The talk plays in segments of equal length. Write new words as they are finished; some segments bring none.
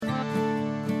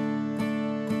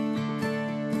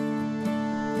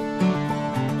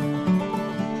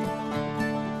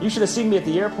You should have seen me at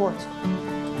the airport.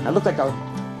 I looked like a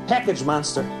package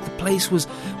monster. The place was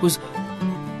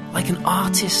like an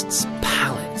artist's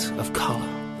palette of color.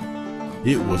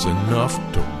 It was enough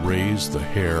to raise the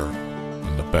hair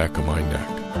on the back of my neck.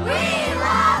 We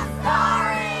love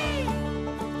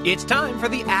stories! It's time for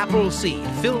the Apple Seed,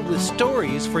 filled with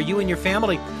stories for you and your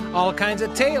family. All kinds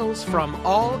of tales from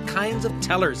all kinds of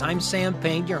tellers. I'm Sam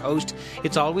Payne, your host.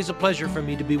 It's always a pleasure for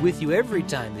me to be with you every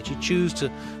time that you choose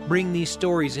to bring these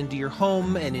stories into your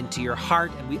home and into your heart.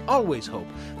 And we always hope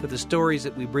that the stories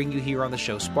that we bring you here on the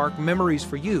show spark memories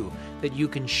for you that you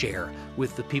can share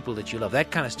with the people that you love.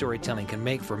 That kind of storytelling can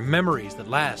make for memories that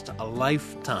last a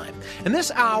lifetime. In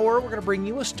this hour, we're going to bring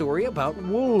you a story about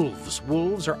wolves.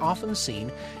 Wolves are often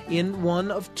seen in one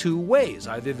of two ways.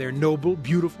 Either they're noble,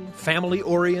 beautiful,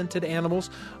 family-oriented animals,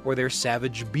 or they're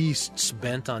savage beasts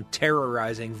bent on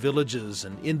terrorizing villages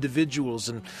and individuals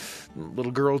and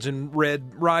little girls in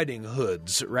red riding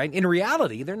hoods, right? In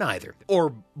reality, they're neither.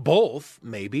 Or both,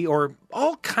 maybe, or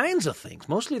all kinds of things.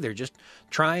 Mostly they're just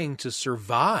trying to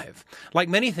survive. Like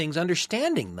many things,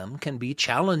 understanding them can be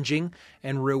challenging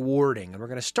and rewarding. And we're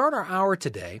going to start our hour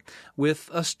today with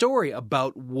a story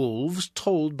about wolves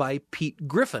told by Pete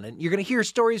Griffin. And you're going to hear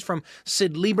stories from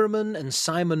Syd Lieberman and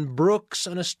Simon Brooks,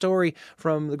 and a story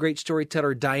from the great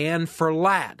storyteller Diane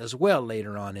Ferlatte as well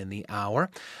later on in the hour.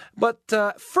 But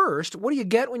first, what do you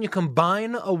get when you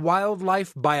combine a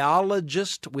wildlife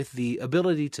biologist with the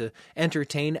ability to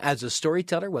entertain as a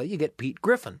storyteller? Well, you get Pete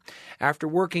Griffin. After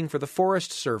working for the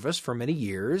Forest Service for many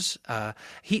years,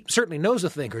 he certainly knows a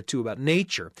thing or two about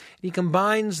nature. He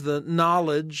combines the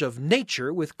knowledge of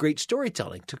nature with great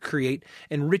storytelling to create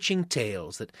enriching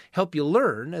tales that help you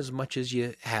learn as much as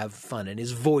you have fun. And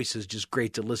his voice is just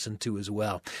great to listen to as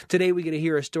well. Today we get to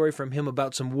hear a story from him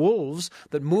about some wolves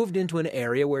that moved into an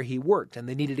area where he worked, and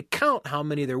they needed to count how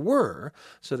many there were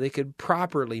so they could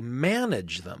properly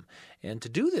manage them. And to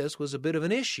do this was a bit of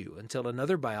an issue until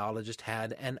another biologist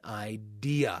had an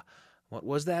idea. What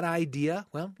was that idea?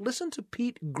 Well, listen to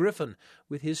Pete Griffin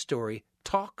with his story,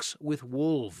 Talks with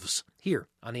Wolves, here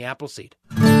on the Appleseed.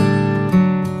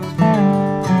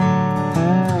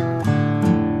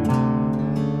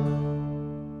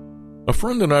 A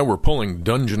friend and I were pulling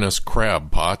Dungeness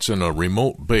crab pots in a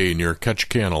remote bay near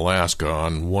Ketchikan, Alaska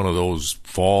on one of those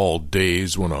fall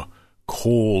days when a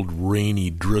cold, rainy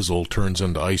drizzle turns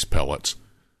into ice pellets.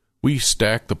 We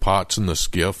stacked the pots in the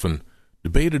skiff and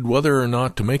debated whether or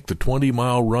not to make the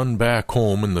 20-mile run back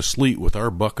home in the sleet with our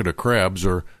bucket of crabs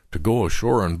or to go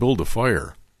ashore and build a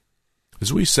fire.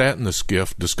 As we sat in the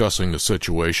skiff discussing the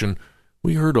situation,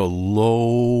 we heard a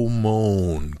low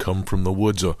moan come from the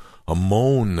woods, a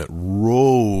moan that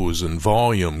rose in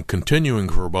volume, continuing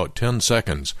for about 10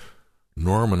 seconds.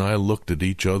 Norm and I looked at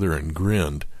each other and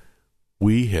grinned.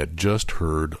 We had just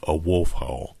heard a wolf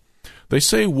howl. They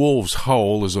say wolves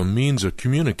howl as a means of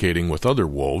communicating with other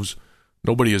wolves.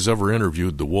 Nobody has ever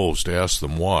interviewed the wolves to ask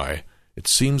them why. It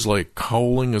seems like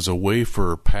howling is a way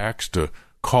for packs to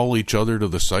call each other to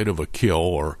the site of a kill,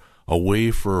 or a way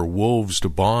for wolves to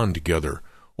bond together,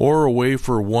 or a way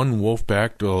for one wolf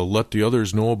pack to let the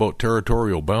others know about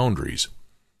territorial boundaries.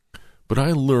 But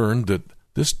I learned that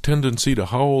this tendency to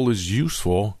howl is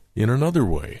useful in another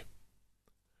way.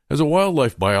 As a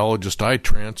wildlife biologist, I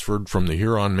transferred from the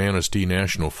Huron-Manistee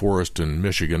National Forest in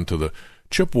Michigan to the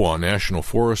Chippewa National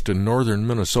Forest in northern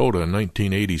Minnesota in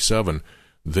 1987.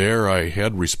 There I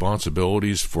had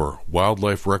responsibilities for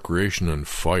wildlife recreation and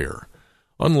fire.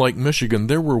 Unlike Michigan,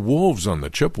 there were wolves on the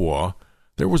Chippewa.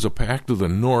 There was a pack to the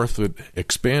north that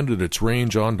expanded its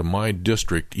range onto my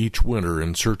district each winter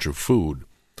in search of food.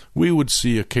 We would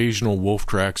see occasional wolf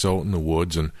tracks out in the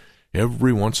woods, and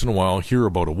every once in a while hear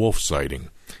about a wolf sighting.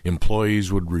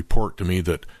 Employees would report to me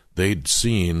that they'd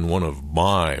seen one of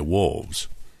my wolves.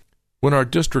 When our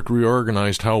district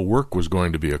reorganized how work was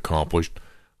going to be accomplished,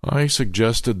 I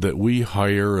suggested that we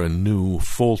hire a new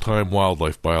full-time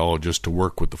wildlife biologist to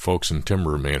work with the folks in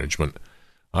timber management.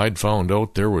 I'd found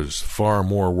out there was far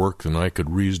more work than I could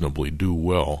reasonably do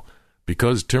well.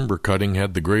 Because timber cutting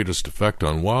had the greatest effect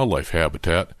on wildlife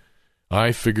habitat,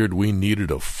 I figured we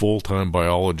needed a full-time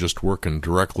biologist working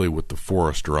directly with the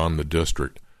forester on the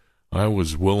district. I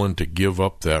was willing to give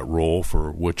up that role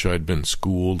for which I'd been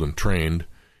schooled and trained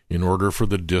in order for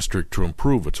the district to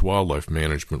improve its wildlife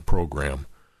management program.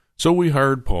 So we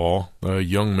hired Paul, a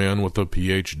young man with a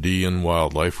Ph.D. in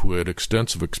wildlife who had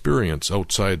extensive experience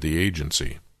outside the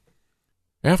agency.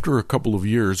 After a couple of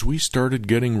years, we started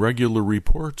getting regular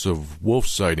reports of wolf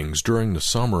sightings during the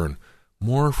summer and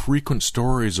more frequent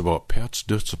stories about pets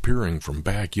disappearing from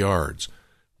backyards.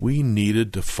 We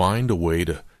needed to find a way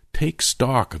to take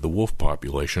stock of the wolf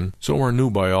population, so our new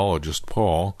biologist,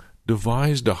 Paul,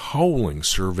 devised a howling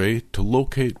survey to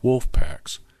locate wolf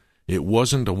packs. It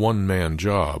wasn't a one-man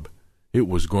job. It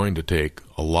was going to take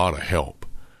a lot of help.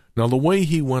 Now, the way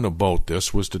he went about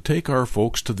this was to take our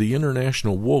folks to the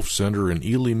International Wolf Center in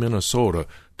Ely, Minnesota,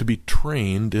 to be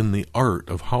trained in the art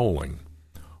of howling.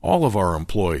 All of our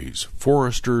employees,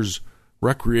 foresters,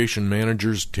 recreation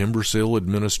managers, timber sale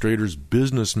administrators,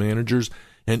 business managers,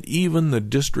 and even the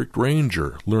district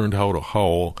ranger learned how to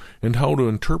howl and how to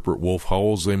interpret wolf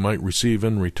howls they might receive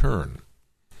in return.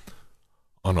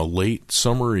 On a late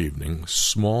summer evening,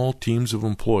 small teams of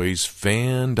employees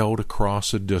fanned out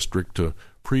across the district to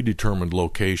predetermined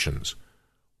locations.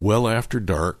 Well after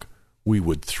dark, we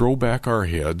would throw back our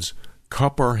heads,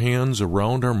 cup our hands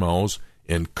around our mouths,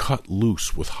 and cut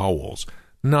loose with howls.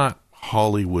 Not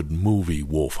Hollywood movie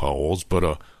wolf howls, but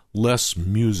a less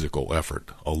musical effort,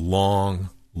 a long,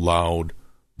 loud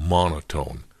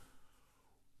monotone.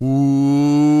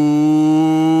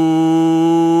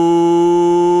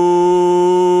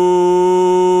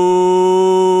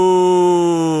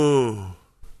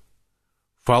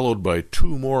 Followed by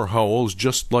 2 more howls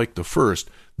just like the first.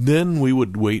 Then we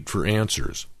would wait for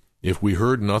answers. If we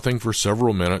heard nothing for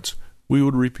several minutes, we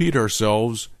would repeat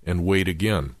ourselves and wait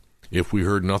again. If we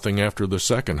heard nothing after the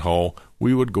second howl,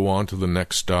 we would go on to the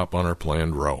next stop on our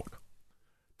planned route.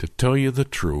 To tell you the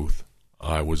truth,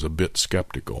 I was a bit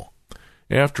skeptical.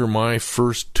 After my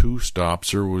first 2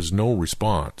 stops, there was no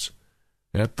response.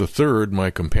 At the third, my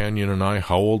companion and I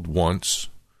howled once,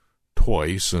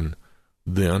 twice, and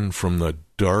then from the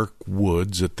dark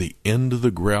woods at the end of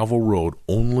the gravel road,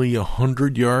 only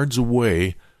 100 yards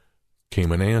away,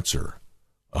 came an answer.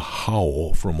 A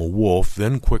howl from a wolf,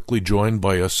 then quickly joined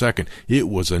by a second. It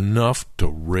was enough to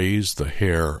raise the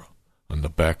hair on the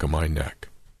back of my neck.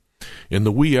 In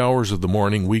the wee hours of the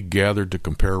morning, we gathered to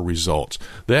compare results.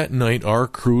 That night, our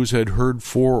crews had heard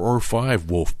 4 or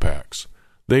 5 wolf packs.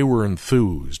 They were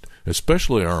enthused,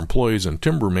 especially our employees in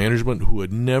timber management who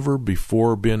had never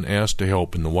before been asked to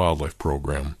help in the wildlife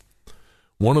program.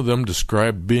 One of them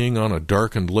described being on a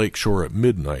darkened lake shore at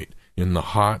midnight, in the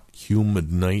hot,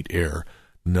 humid night air,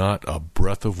 not a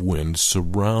breath of wind,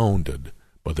 surrounded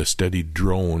by the steady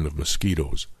drone of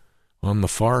mosquitoes. On the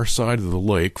far side of the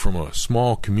lake, from a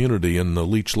small community in the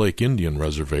Leech Lake Indian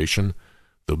Reservation,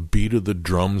 the beat of the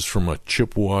drums from a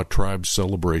Chippewa tribe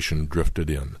celebration drifted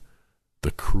in.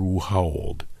 The crew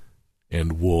howled,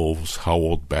 and wolves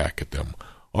howled back at them.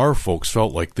 Our folks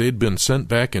felt like they'd been sent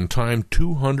back in time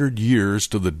 200 years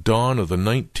to the dawn of the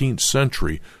 19th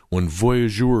century, when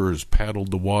voyageurs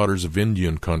paddled the waters of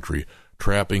Indian country,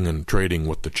 trapping and trading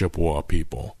with the Chippewa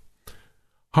people.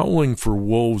 Howling for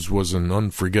wolves was an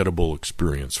unforgettable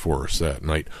experience for us that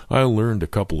night. I learned a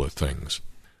couple of things.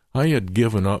 I had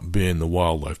given up being the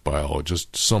wildlife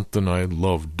biologist, something I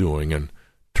loved doing, and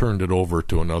turned it over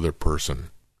to another person.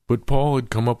 But Paul had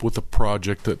come up with a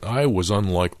project that I was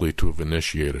unlikely to have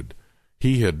initiated.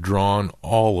 He had drawn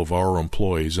all of our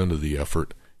employees into the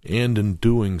effort, and in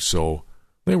doing so,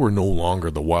 they were no longer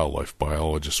the wildlife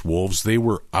biologist wolves, they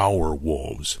were our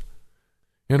wolves.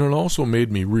 And it also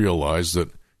made me realize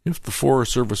that if the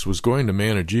Forest Service was going to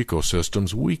manage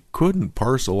ecosystems, we couldn't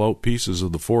parcel out pieces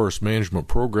of the forest management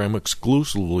program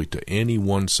exclusively to any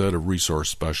one set of resource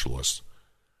specialists.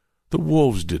 The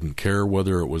wolves didn't care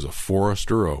whether it was a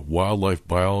forester, a wildlife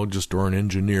biologist, or an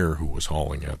engineer who was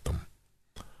hauling at them.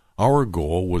 Our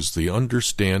goal was the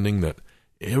understanding that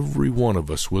every one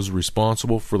of us was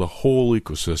responsible for the whole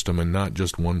ecosystem and not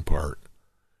just one part.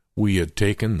 We had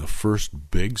taken the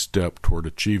first big step toward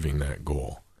achieving that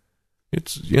goal.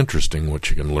 It's interesting what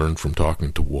you can learn from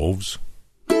talking to wolves.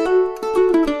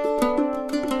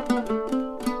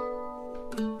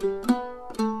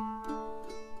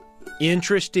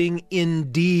 Interesting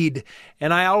indeed.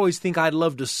 And I always think I'd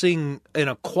love to sing in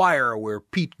a choir where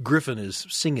Pete Griffin is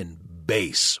singing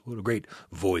bass. What a great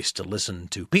voice to listen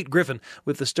to. Pete Griffin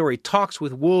with the story Talks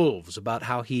with Wolves, about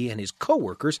how he and his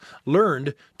co-workers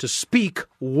learned to speak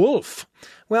wolf.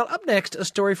 Well, up next, a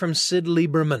story from Syd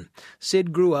Lieberman.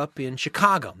 Syd grew up in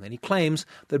Chicago, and he claims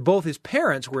that both his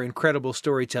parents were incredible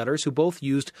storytellers who both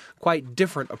used quite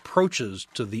different approaches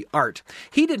to the art.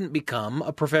 He didn't become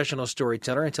a professional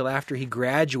storyteller until after he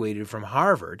graduated from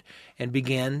Harvard and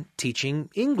began teaching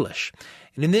English.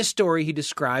 And in this story, he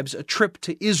describes a trip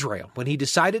to Israel. When he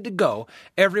decided to go,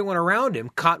 everyone around him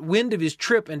caught wind of his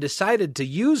trip and decided to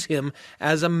use him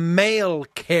as a mail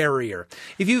carrier.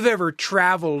 If you've ever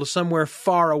traveled somewhere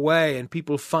far away and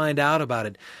people find out about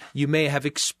it, you may have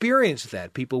experienced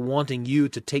that, people wanting you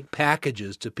to take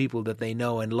packages to people that they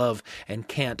know and love and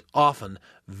can't often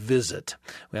visit.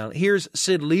 Well, here's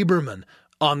Syd Lieberman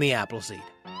on the Appleseed.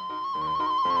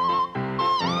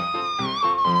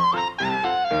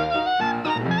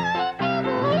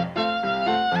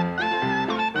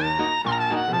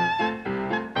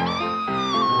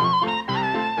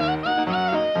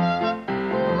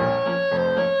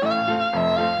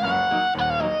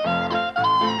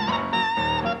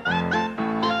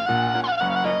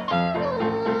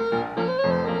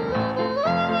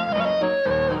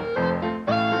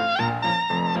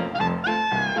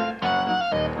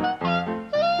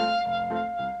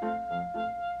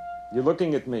 You're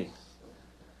looking at me.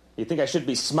 You think I should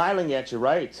be smiling at you,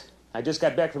 right? I just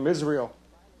got back from Israel.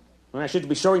 And I should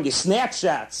be showing you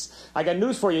snapshots. I got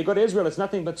news for you. You go to Israel, it's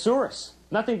nothing but Tsuris.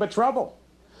 Nothing but trouble.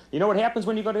 You know what happens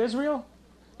when you go to Israel?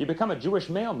 You become a Jewish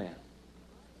mailman.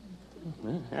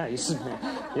 Yeah,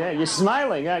 you're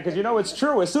smiling, because you know it's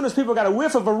true. As soon as people got a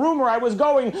whiff of a rumor I was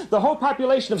going, the whole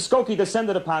population of Skokie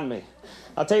descended upon me.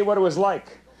 I'll tell you what it was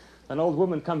like. An old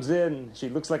woman comes in. She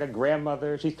looks like a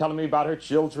grandmother. She's telling me about her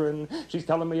children. She's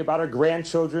telling me about her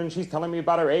grandchildren. She's telling me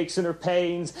about her aches and her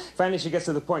pains. Finally, she gets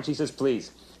to the point. She says,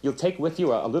 please, you'll take with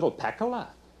you a little pekala?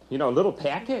 You know, a little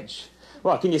package?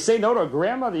 Well, can you say no to a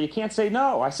grandmother? You can't say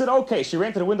no. I said, okay. She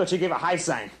ran to the window. She gave a high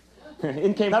sign.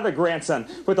 In came another grandson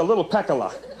with a little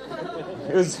pekala.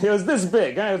 It was this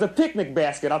big. It was a picnic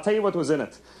basket. I'll tell you what was in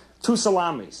it. 2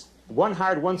 salamis. One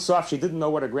hard, one soft. She didn't know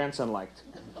what her grandson liked.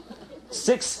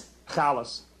 6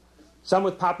 challahs, some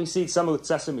with poppy seeds, some with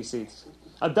sesame seeds.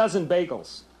 12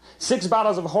 bagels. 6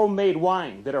 bottles of homemade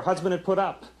wine that her husband had put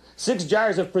up. 6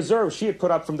 jars of preserves she had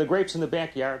put up from the grapes in the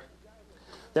backyard.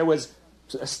 There was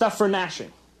stuff for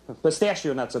gnashing.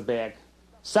 Pistachio nuts a bag.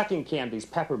 Sucking candies,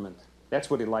 peppermint. That's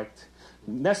what he liked.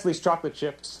 Nestle's chocolate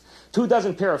chips. 2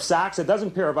 dozen pair of socks,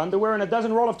 12 pair of underwear, and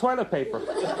 12 roll of toilet paper.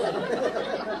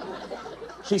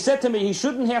 She said to me he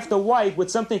shouldn't have to wipe with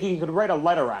something he could write a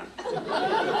letter on.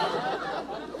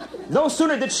 No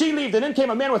sooner did she leave than in came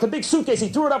a man with a big suitcase. He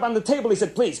threw it up on the table. He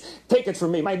said, please, take it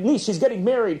from me. My niece, she's getting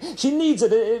married. She needs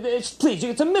it. Please,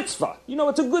 it's a mitzvah. You know,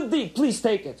 it's a good deed. Please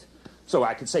take it. So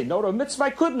I could say no to a mitzvah. I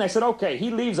couldn't. I said, okay.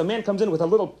 He leaves. A man comes in with a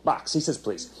little box. He says,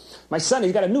 please, my son,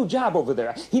 he's got a new job over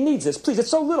there. He needs this. Please, it's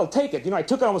so little. Take it. You know, I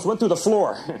took it, almost went through the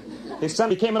floor. His son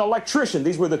became an electrician.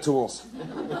 These were the tools.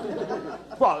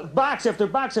 Well, box after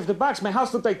box after box. My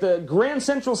house looked like the Grand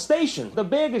Central Station, the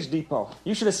baggage depot.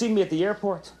 You should have seen me at the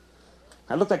airport.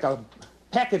 I looked like a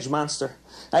package monster.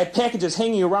 I had packages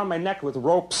hanging around my neck with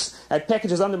ropes. I had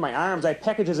packages under my arms. I had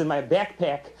packages in my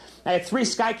backpack. I had 3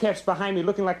 sky caps behind me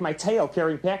looking like my tail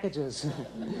carrying packages.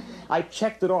 I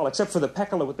checked it all except for the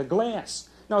pekala with the glass.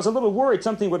 Now, I was a little worried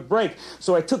something would break,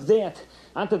 so I took that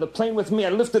onto the plane with me. I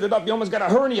lifted it up. You almost got a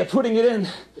hernia putting it in.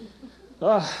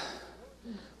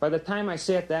 By the time I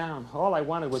sat down, all I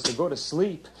wanted was to go to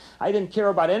sleep. I didn't care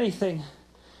about anything,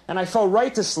 and I fell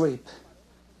right to sleep.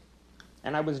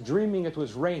 And I was dreaming it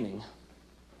was raining.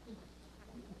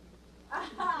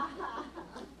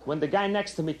 When the guy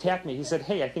next to me tapped me, he said,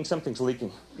 hey, I think something's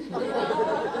leaking.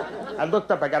 I looked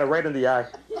up, I got it right in the eye.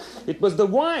 It was the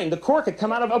wine. The cork had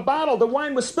come out of a bottle. The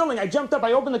wine was spilling. I jumped up,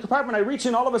 I opened the compartment, I reached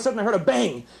in, all of a sudden I heard a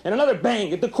bang, and another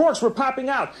bang. The corks were popping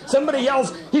out. Somebody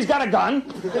yells, he's got a gun.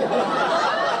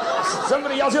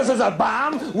 Somebody else yells, there's a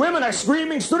bomb. Women are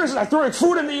screaming. Students are throwing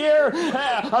food in the air.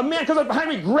 A man comes up behind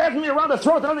me, grabs me around the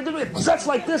throat, and gives me sets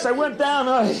like this. I went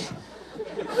down.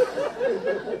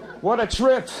 What a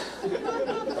trip.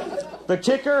 The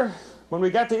kicker, when we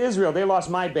got to Israel, they lost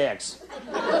my bags.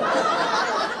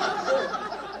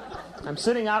 I'm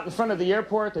sitting out in front of the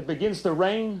airport. It begins to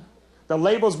rain. The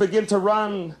labels begin to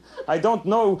run. I don't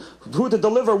know who to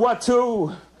deliver what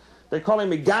to. They're calling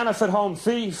me Ganef at home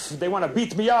thief. They want to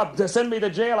beat me up, to send me to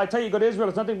jail. I tell you, go to Israel,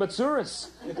 it's nothing but Tsuris.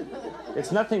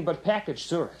 It's nothing but packaged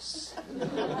Tsuris.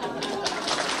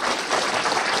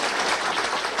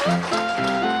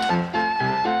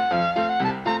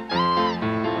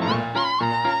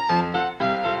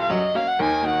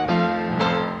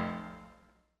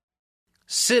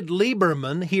 Syd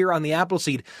Lieberman here on the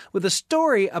Appleseed with a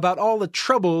story about all the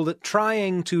trouble that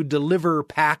trying to deliver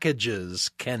packages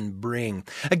can bring.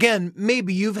 Again,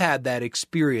 maybe you've had that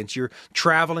experience. You're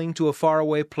traveling to a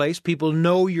faraway place. People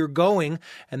know you're going,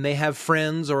 and they have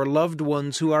friends or loved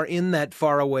ones who are in that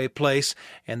faraway place,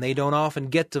 and they don't often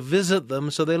get to visit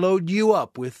them, so they load you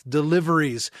up with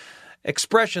deliveries.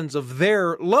 Expressions of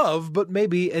their love, but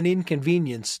maybe an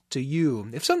inconvenience to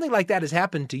you. If something like that has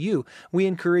happened to you, we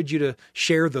encourage you to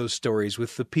share those stories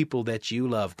with the people that you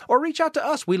love. Or reach out to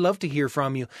us. We love to hear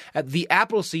from you at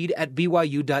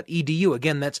theappleseed@byu.edu.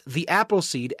 Again, that's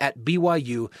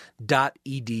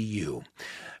theappleseed@byu.edu.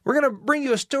 We're going to bring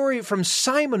you a story from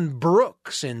Simon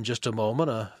Brooks in just a moment,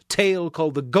 a tale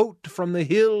called The Goat from the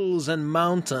Hills and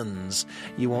Mountains.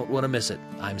 You won't want to miss it.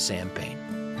 I'm Sam Payne.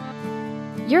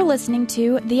 You're listening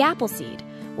to The Appleseed.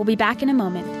 We'll be back in a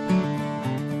moment.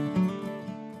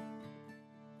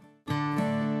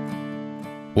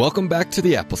 Welcome back to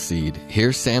The Appleseed.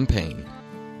 Here's Sam Payne.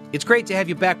 It's great to have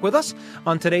you back with us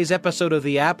on today's episode of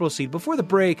The Appleseed. Before the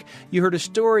break, you heard a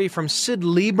story from Syd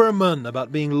Lieberman about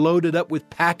being loaded up with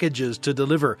packages to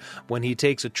deliver when he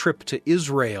takes a trip to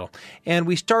Israel. And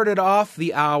we started off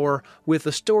the hour with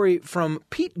a story from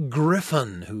Pete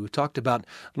Griffin, who talked about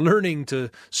learning to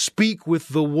speak with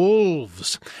the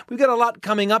wolves. We've got a lot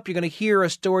coming up. You're going to hear a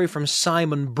story from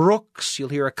Simon Brooks. You'll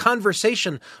hear a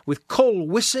conversation with Cole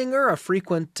Wissinger, a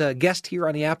frequent guest here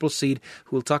on The Appleseed,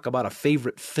 who will talk about a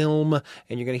favorite film,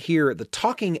 and you're going to hear The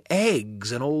Talking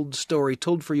Eggs, an old story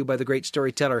told for you by the great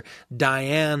storyteller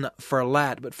Diane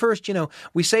Ferlatte. But first,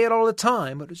 we say it all the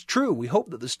time, but it's true. We hope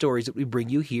that the stories that we bring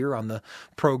you here on the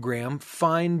program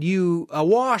find you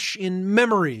awash in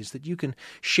memories that you can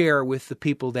share with the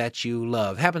people that you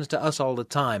love. Happens to us all the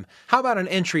time. How about an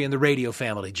entry in the Radio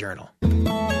Family Journal?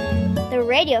 The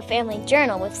Radio Family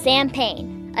Journal with Sam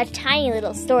Payne. A tiny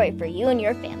little story for you and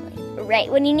your family,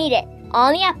 right when you need it,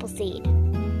 on the Appleseed.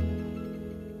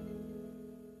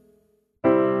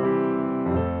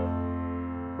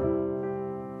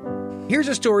 Here's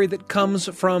a story that comes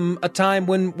from a time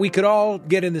when we could all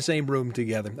get in the same room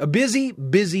together. A busy,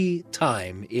 busy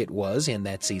time it was in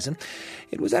that season.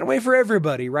 It was that way for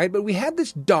everybody, right? But we had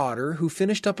this daughter who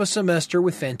finished up a semester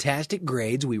with fantastic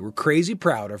grades. We were crazy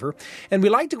proud of her. And we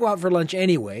liked to go out for lunch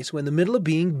anyway, so in the middle of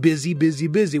being busy,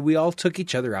 we all took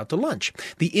each other out to lunch.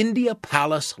 The India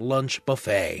Palace Lunch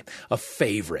Buffet, a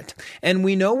favorite. And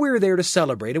we know we're there to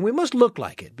celebrate, and we must look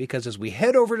like it, because as we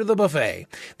head over to the buffet,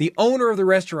 the owner of the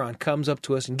restaurant comes up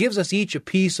to us and gives us each a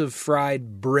piece of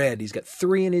fried bread. He's got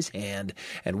 3 in his hand,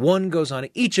 and 1 goes on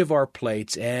each of our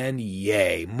plates, and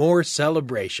yay, more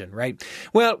celebration, right?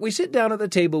 Well, we sit down at the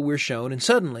table we're shown, and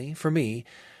suddenly, for me,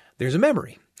 there's a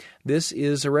memory. This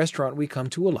is a restaurant we come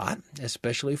to a lot,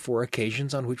 especially for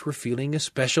occasions on which we're feeling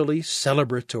especially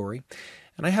celebratory.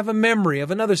 And I have a memory of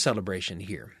another celebration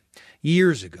here,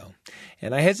 years ago.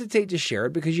 And I hesitate to share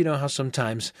it because you know how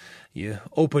sometimes you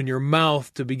open your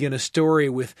mouth to begin a story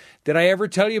with, did I ever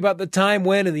tell you about the time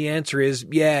when? And the answer is,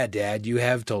 yeah, Dad, you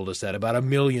have told us that about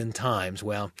 1,000,000 times.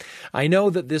 Well, I know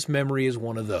that this memory is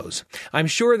one of those. I'm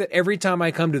sure that every time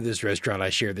I come to this restaurant, I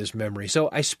share this memory. So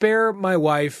I spare my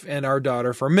wife and our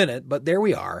daughter for a minute, but there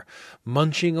we are,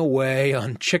 munching away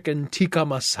on chicken tikka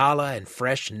masala and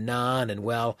fresh naan. And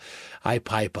well, I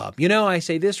pipe up. I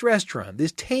say this restaurant,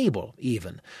 this table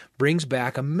even, brings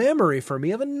back a memory for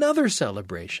me of another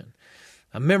celebration.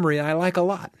 A memory I like a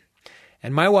lot.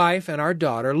 And my wife and our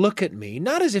daughter look at me,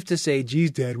 not as if to say, geez,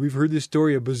 Dad, we've heard this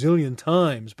story 1,000,000,000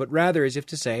 times, but rather as if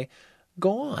to say,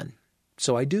 go on.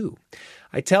 So I do.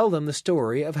 I tell them the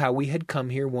story of how we had come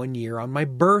here one year on my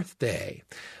birthday,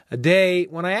 a day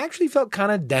when I actually felt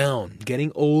kind of down,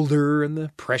 getting older and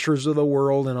the pressures of the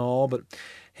world and all, but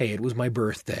hey, it was my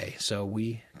birthday, so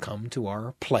we come to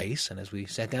our place, and as we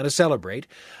sat down to celebrate,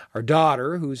 our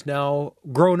daughter, who's now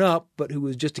grown up, but who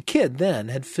was just a kid then,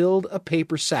 had filled a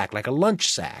paper sack, like a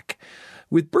lunch sack,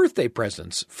 with birthday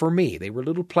presents for me. They were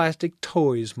little plastic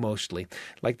toys mostly,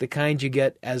 like the kind you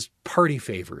get as party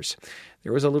favors.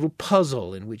 There was a little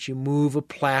puzzle in which you move a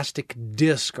plastic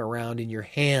disc around in your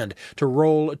hand to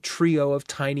roll a trio of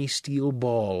tiny steel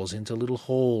balls into little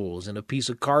holes in a piece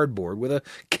of cardboard with a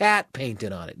cat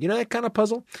painted on it. You know that kind of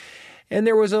puzzle? And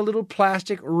there was a little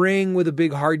plastic ring with a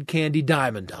big hard candy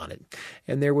diamond on it.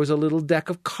 And there was a little deck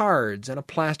of cards and a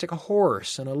plastic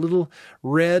horse and a little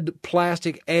red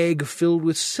plastic egg filled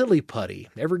with silly putty.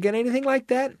 Ever get anything like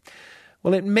that?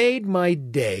 Well, it made my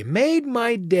day,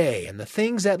 and the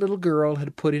things that little girl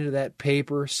had put into that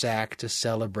paper sack to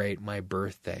celebrate my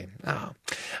birthday.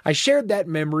 I shared that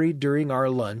memory during our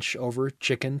lunch over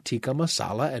chicken tikka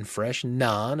masala and fresh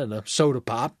naan and a soda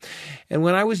pop, and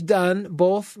when I was done,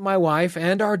 both my wife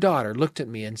and our daughter looked at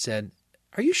me and said,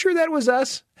 "Are you sure that was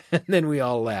us?" And then we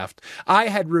all laughed. I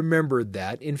had remembered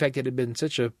that. In fact, it had been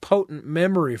such a potent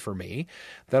memory for me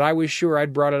that I was sure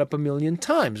I'd brought it up 1,000,000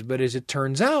 times. But as it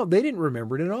turns out, they didn't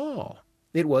remember it at all.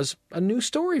 It was a new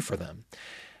story for them.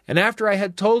 And after I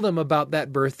had told them about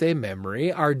that birthday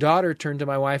memory, our daughter turned to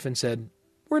my wife and said,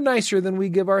 "We're nicer than we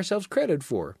give ourselves credit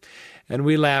for." And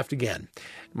we laughed again.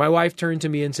 My wife turned to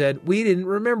me and said, "We didn't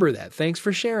remember that. Thanks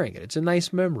for sharing it. It's a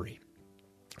nice memory."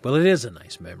 Well, it is a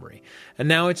nice memory. And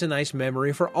now it's a nice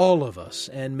memory for all of us.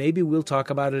 And maybe we'll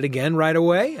talk about it again right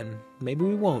away, and maybe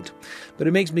we won't. But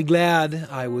it makes me glad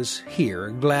I was here,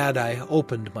 glad I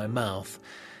opened my mouth.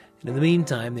 And in the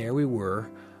meantime, there we were,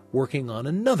 working on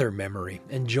another memory,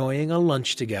 enjoying a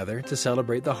lunch together to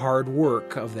celebrate the hard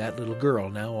work of that little girl,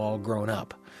 now all grown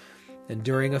up. And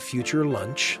during a future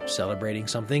lunch, celebrating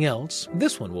something else,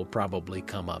 this one will probably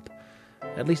come up.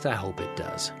 At least I hope it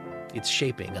does. It's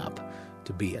shaping up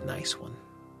to be a nice one.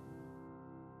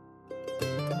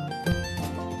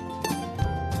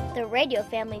 The Radio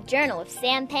Family Journal with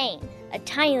Sam Payne. A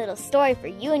tiny little story for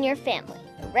you and your family.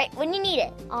 Right when you need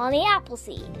it. On the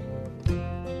Appleseed.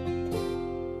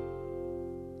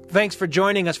 Thanks for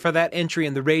joining us for that entry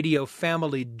in the Radio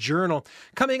Family Journal.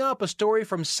 Coming up, a story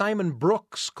from Simon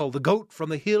Brooks called The Goat from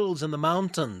the Hills and the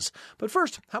Mountains. But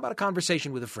first, how about a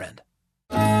conversation with a friend?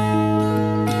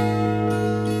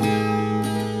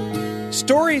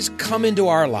 Stories come into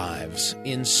our lives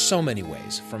in so many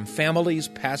ways, from families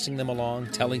passing them along,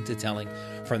 telling to telling,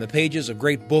 from the pages of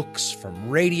great books, from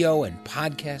radio and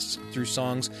podcasts, through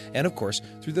songs, and of course,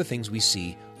 through the things we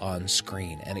see on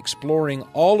screen. And exploring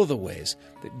all of the ways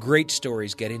that great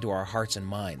stories get into our hearts and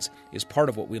minds is part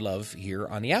of what we love here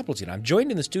on the Appleseed. I'm joined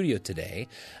in the studio today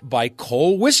by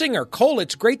Cole Wissinger. Cole,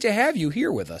 it's great to have you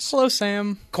here with us. Hello,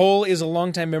 Sam. Cole is a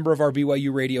longtime member of our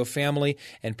BYU radio family,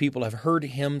 and people have heard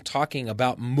him talking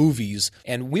about movies,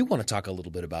 and we want to talk a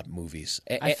little bit about movies.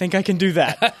 I think I can do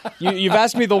that. You've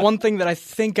asked me the one thing that I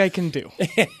think I can do.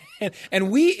 And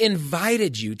we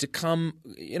invited you to come,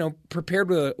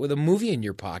 prepared with a movie in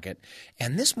your pocket.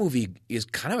 And this movie is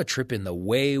kind of a trip in the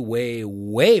way, way,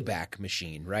 way back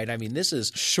machine, right? I mean, this is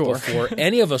before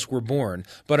any of us were born,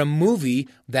 but a movie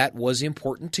that was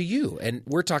important to you. And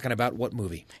we're talking about what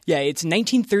movie? Yeah, it's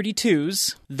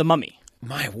 1932's The Mummy.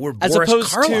 My word, as Boris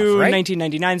opposed Karloff, to right?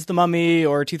 1999's The Mummy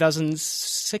or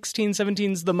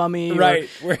 2016-17's The Mummy. Right.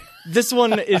 This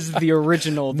one is the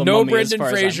original The No Mummy. Brendan as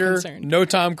far Fraser, as I'm concerned. no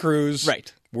Tom Cruise.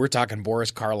 Right. We're talking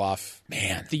Boris Karloff.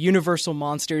 Man. The Universal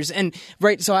Monsters. And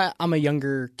so I'm a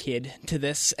younger kid to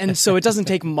this. And so it doesn't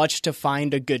take much to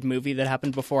find a good movie that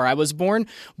happened before I was born.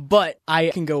 But I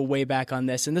can go way back on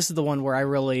this. And this is the one where I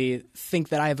really think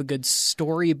that I have a good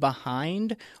story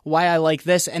behind why I like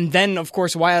this. And then, of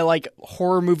course, why I like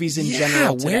horror movies in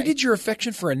general today. Where did your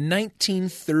affection for a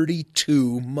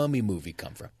 1932 mummy movie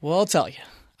come from? Well, I'll tell you.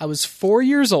 I was 4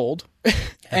 years old,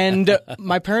 and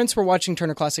my parents were watching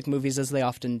Turner Classic Movies, as they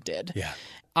often did. Yeah.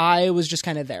 I was just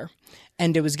kind of there.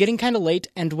 And it was getting kind of late,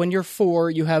 and when you're 4,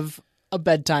 you have a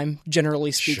bedtime,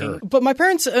 generally speaking. Sure. But my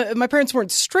parents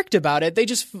weren't strict about it.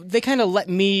 They kind of let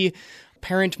me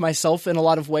parent myself in a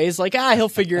lot of ways. Like, he'll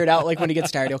figure it out. Like, when he gets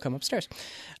tired, he'll come upstairs.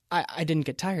 I didn't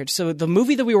get tired. So the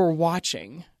movie that we were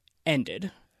watching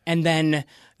ended. And then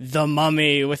The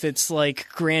Mummy, with its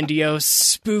grandiose,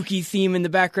 spooky theme in the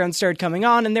background, started coming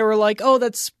on, and they were like, "Oh,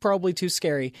 that's probably too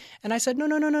scary." And I said,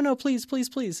 "No, please, please,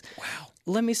 please. Wow.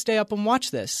 Let me stay up and watch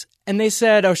this." And they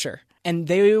said, "Oh, sure." And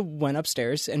they went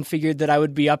upstairs and figured that I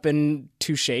would be up in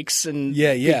 2 shakes and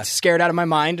be scared out of my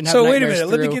mind and have So nightmares wait a minute,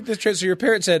 through. let me get this straight. So your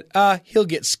parents said, he'll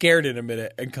get scared in a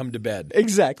minute and come to bed.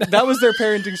 Exactly. That was their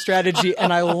parenting strategy,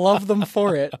 and I love them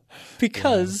for it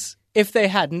because... If they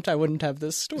hadn't, I wouldn't have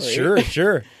this story.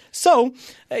 Sure. So,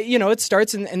 it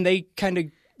starts and they kind of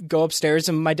go upstairs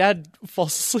and my dad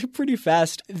falls asleep pretty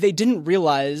fast. They didn't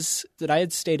realize that I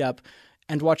had stayed up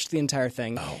and watched the entire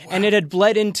thing. Oh, wow. And it had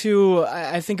bled into,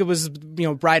 I think it was,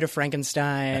 Bride of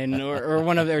Frankenstein or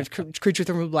one of their Creature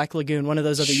from the Black Lagoon, one of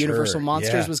those other Universal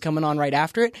Monsters was coming on right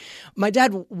after it. My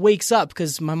dad wakes up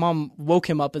because my mom woke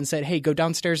him up and said, "Hey, go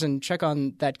downstairs and check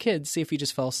on that kid, see if he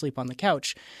just fell asleep on the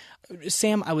couch."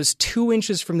 Sam, I was 2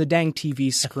 inches from the dang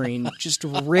TV screen, just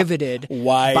riveted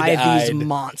by these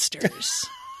monsters.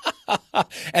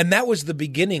 And that was the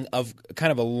beginning of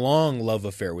kind of a long love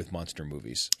affair with monster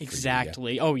movies.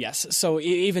 Exactly. Oh, yes. So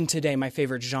even today, my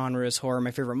favorite genre is horror.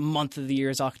 My favorite month of the year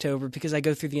is October because I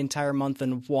go through the entire month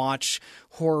and watch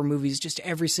horror movies just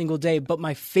every single day. But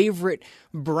my favorite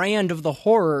brand of the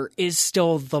horror is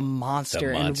still the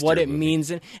monster and what it means.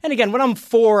 And again, when I'm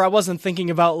 4, I wasn't thinking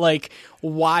about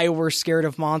why we're scared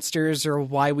of monsters or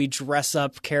why we dress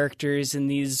up characters in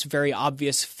these very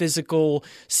obvious physical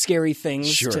scary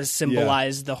things to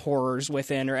symbolize the horrors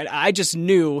within. Or I just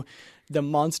knew the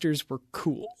monsters were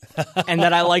cool and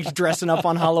that I liked dressing up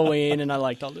on Halloween and I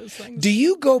liked all those things. Do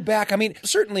you go back? I mean,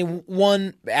 certainly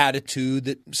one attitude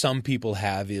that some people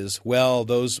have is, well,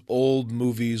 those old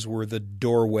movies were the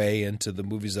doorway into the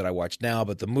movies that I watch now,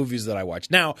 but the movies that I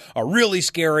watch now are really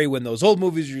scary when those old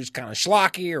movies are just kind of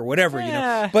schlocky or whatever, you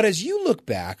know. But as you look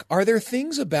back, are there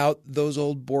things about those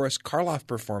old Boris Karloff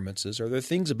performances, are there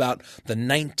things about the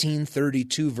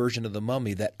 1932 version of The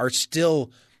Mummy that are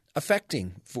still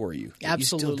affecting for you?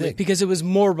 Absolutely, because it was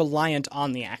more reliant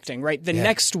on the acting, right? The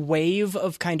next wave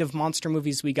of kind of monster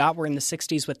movies we got were in the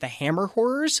 60s with the Hammer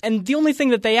horrors, and the only thing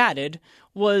that they added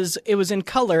was it was in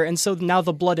color, and so now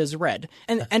the blood is red.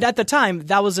 And at the time,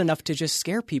 that was enough to just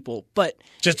scare people, but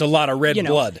just a lot of red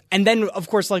blood. And then, of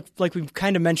course, like we've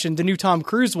kind of mentioned, the new Tom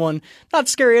Cruise one, not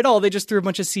scary at all. They just threw a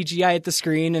bunch of CGI at the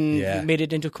screen and made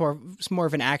it into more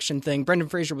of an action thing. Brendan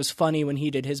Fraser was funny when he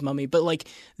did his Mummy, but like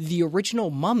the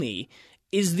original Mummy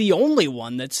is the only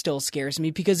one that still scares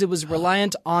me because it was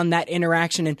reliant on that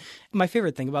interaction. And my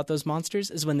favorite thing about those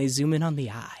monsters is when they zoom in on the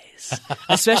eyes,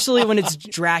 especially when it's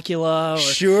Dracula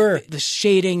or the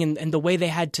shading and the way they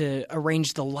had to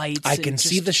arrange the lights. I can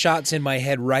see the shots in my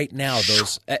head right now,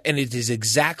 those, and it is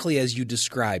exactly as you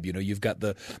describe. You know, you've got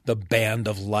the band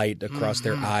of light across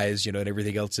their eyes, you know, and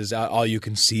everything else is all you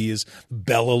can see is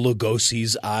Bela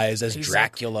Lugosi's eyes as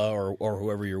Dracula or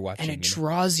whoever you're watching. And it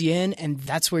draws you in, and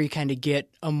that's where you kind of get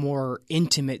a more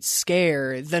intimate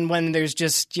scare than when there's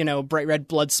just, you know, bright red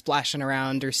blood splashing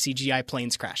around or CGI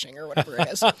planes crashing or whatever it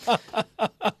is.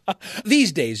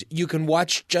 These days, you can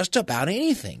watch just about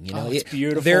anything. You know, it's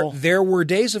beautiful. There were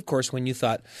days, of course, when you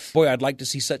thought, "Boy, I'd like to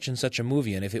see such and such a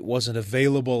movie," and if it wasn't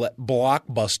available at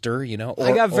Blockbuster, you know,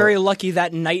 I got very lucky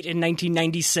that night in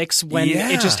 1996 when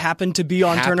it just happened to be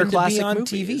on Turner Classic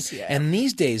Movies. TV. Yeah. And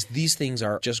these days, these things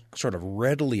are just sort of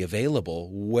readily available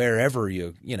wherever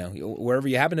you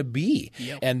happen to be.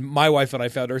 Yep. And my wife and I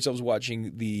found ourselves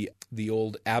watching the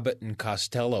old Abbott and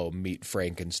Costello meet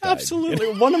Frankenstein. Absolutely.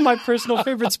 You know? One of my personal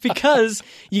favorites because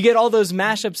you get all those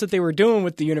mashups that they were doing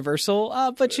with the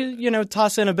Universal, but you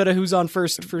toss in a bit of Who's on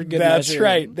First for good measure. That's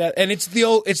right. And it's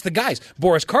the guys.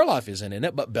 Boris Karloff isn't in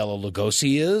it, but Bela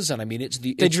Lugosi is. And I mean,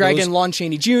 they drag in Lon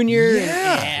Chaney Jr.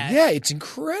 Yeah, it's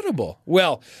incredible.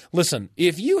 Well, listen,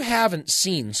 if you haven't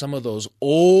seen some of those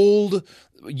old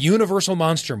Universal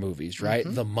monster movies, right?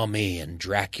 The Mummy and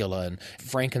Dracula and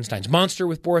Frankenstein's Monster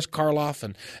with Boris Karloff,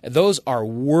 and those are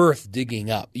worth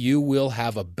digging up. You will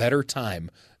have a better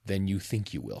time than you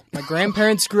think you will. My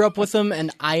grandparents grew up with them, and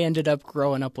I ended up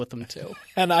growing up with them too.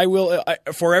 And I will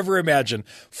forever imagine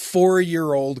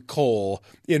 4-year-old Cole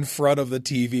in front of the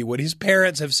TV when his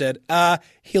parents have said,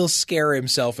 he'll scare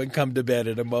himself and come to bed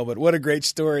in a moment. What a great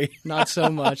story. Not so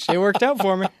much. It worked out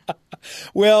for me.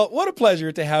 Well, what a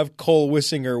pleasure to have Cole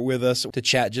Wissinger with us to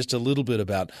chat just a little bit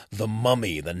about The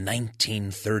Mummy, the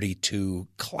 1932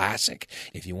 classic.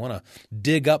 If you want to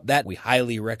dig up that, we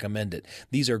highly recommend it.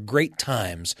 These are great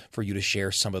times for you to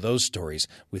share some of those stories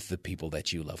with the people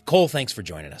that you love. Cole, thanks for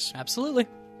joining us. Absolutely.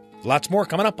 Lots more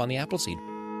coming up on the Appleseed.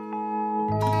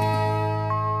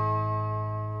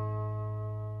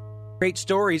 Great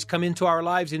stories come into our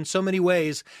lives in so many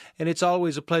ways, and it's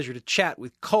always a pleasure to chat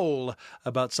with Cole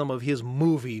about some of his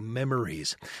movie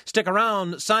memories. Stick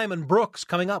around. Simon Brooks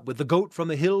coming up with The Goat from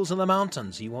the Hills and the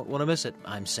Mountains. You won't want to miss it.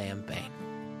 I'm Sam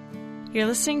Payne. You're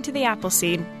listening to The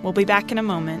Appleseed. We'll be back in a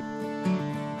moment.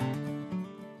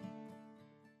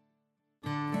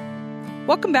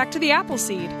 Welcome back to The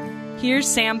Appleseed. Here's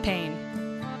Sam Payne.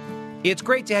 It's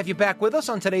great to have you back with us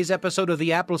on today's episode of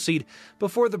The Appleseed.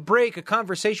 Before the break, a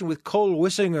conversation with Cole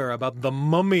Wissinger about The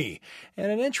Mummy,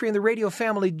 and an entry in the Radio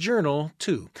Family Journal,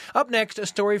 too. Up next, a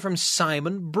story from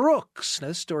Simon Brooks. Now,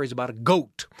 this story is about a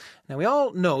goat. Now, we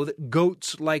all know that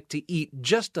goats like to eat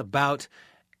just about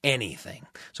anything.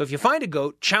 So if you find a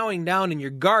goat chowing down in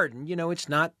your garden, you know it's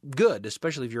not good,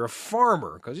 especially if you're a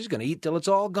farmer, because he's going to eat till it's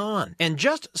all gone. And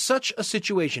just such a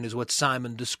situation is what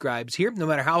Simon describes here. No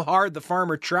matter how hard the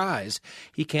farmer tries,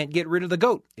 he can't get rid of the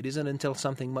goat. It isn't until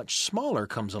something much smaller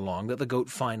comes along that the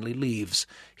goat finally leaves.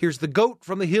 Here's The Goat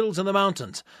from the Hills and the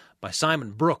Mountains by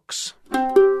Simon Brooks.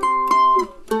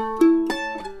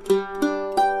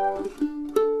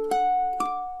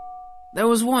 There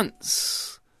was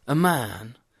once a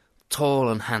man, tall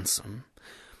and handsome,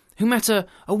 who met a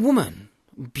woman,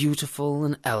 beautiful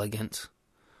and elegant,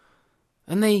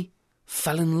 and they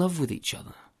fell in love with each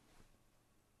other.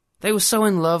 They were so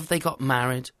in love they got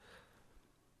married,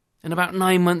 and about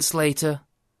 9 months later,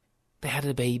 they had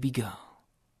a baby girl.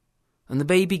 And the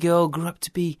baby girl grew up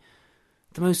to be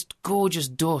the most gorgeous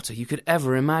daughter you could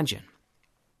ever imagine.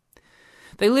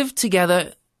 They lived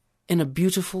together in a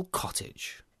beautiful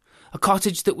cottage, a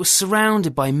cottage that was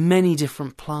surrounded by many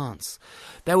different plants.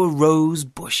 There were rose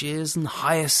bushes and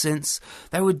hyacinths,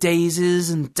 there were daisies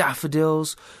and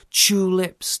daffodils,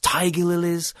 tulips, tiger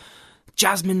lilies,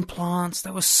 jasmine plants.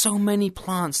 There were so many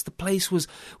plants. The place was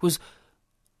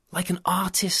like an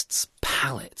artist's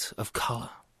palette of colour.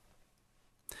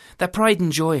 Their pride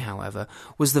and joy, however,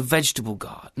 was the vegetable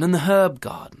garden and the herb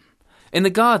garden. In the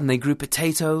garden they grew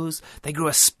potatoes, they grew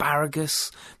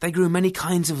asparagus, they grew many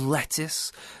kinds of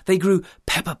lettuce, they grew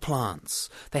pepper plants.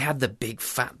 They had the big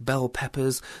fat bell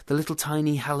peppers, the little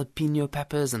tiny jalapeno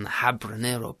peppers and the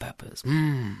habanero peppers.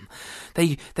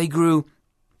 They grew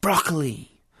broccoli.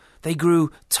 They grew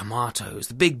tomatoes,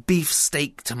 the big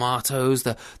beefsteak tomatoes,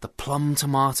 the plum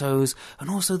tomatoes, and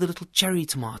also the little cherry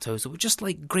tomatoes that were just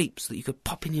like grapes that you could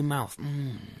pop in your mouth.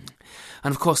 And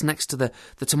of course, next to the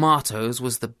tomatoes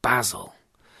was the basil.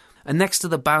 And next to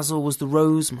the basil was the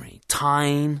rosemary,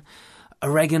 thyme,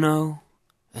 oregano,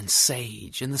 and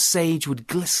sage. And the sage would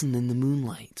glisten in the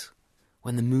moonlight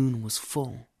when the moon was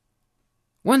full.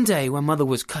 One day, when Mother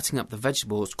was cutting up the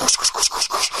vegetables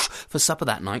for supper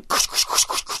that night,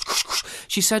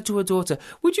 she said to her daughter,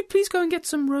 "Would you please go and get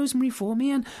some rosemary for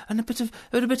me and a bit of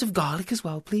garlic as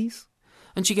well, please?"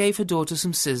 And she gave her daughter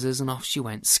some scissors and off she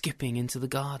went, skipping into the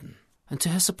garden. And to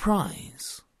her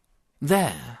surprise,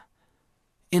 there,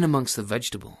 in amongst the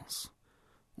vegetables,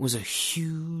 was a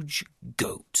huge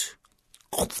goat.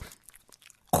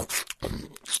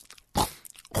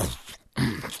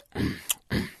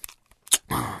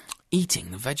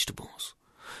 Eating the vegetables.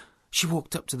 She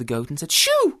walked up to the goat and said,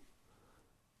 "Shoo!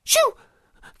 Shoo!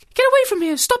 Get away from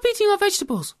here! Stop eating our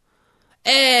vegetables!"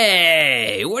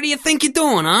 "Hey, what do you think you're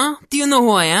doing, huh? Do you know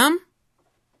who I am?"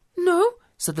 "No,"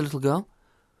 said the little girl.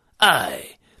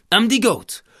 "I am the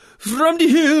goat from the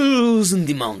hills and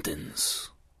the mountains.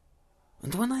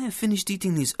 And when I have finished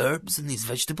eating these herbs and these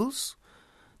vegetables,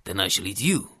 then I shall eat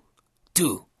you,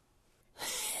 too."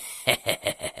 "Mommy!"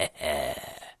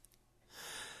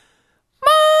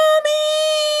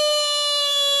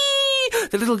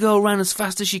 The little girl ran as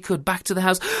fast as she could back to the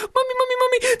house.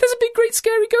 Mummy, there's a big, great,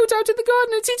 scary goat out in the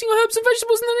garden. It's eating our herbs and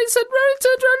vegetables, and then it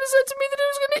turned around and said to me that it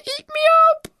was going to eat me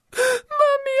up.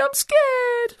 Mummy, I'm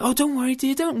scared." "Oh, don't worry,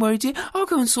 dear. I'll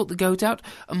go and sort the goat out."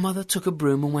 And Mother took a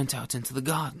broom and went out into the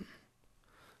garden.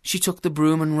 She took the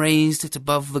broom and raised it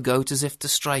above the goat as if to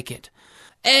strike it.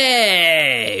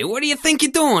 "Hey, what do you think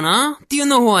you're doing, huh? Do you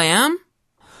know who I am?"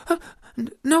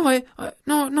 No, I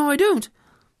don't."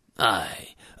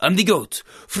 "I am the goat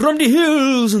from the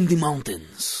hills and the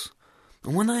mountains.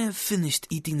 And when I have finished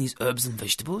eating these herbs and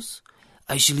vegetables,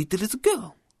 I shall eat the little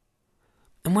girl.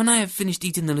 And when I have finished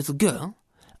eating the little girl,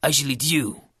 I shall eat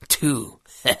you, too."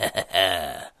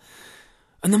 And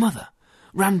the mother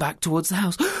ran back towards the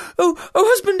house. Oh,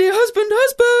 husband dear, husband dear!"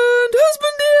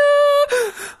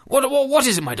 What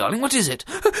is it, my darling, what is it?"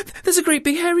 "There's a great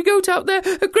big hairy goat out there,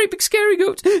 a great big scary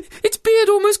goat. Its beard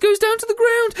almost goes down to the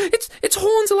ground. Its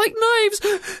horns are like knives,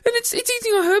 and it's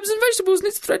eating our herbs and vegetables, and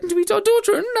it's threatened to eat our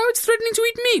daughter, and now it's threatening to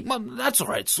eat me." "Well, that's all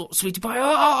right, sweetie pie,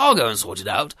 I'll go and sort it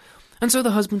out." And so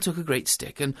the husband took a great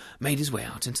stick and made his way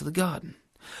out into the garden.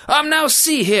 "Now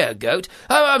see here, goat.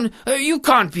 You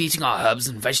can't be eating our herbs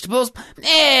and vegetables.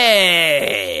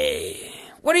 Hey!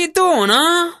 What are you doing,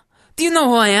 huh? Do you know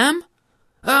who I am?"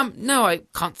 No, I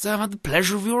can't say I've had the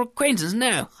pleasure of your acquaintance,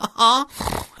 no."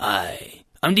 "I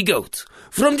am the goat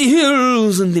from the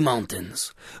hills and the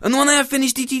mountains. And when I have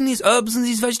finished eating these herbs and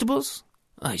these vegetables,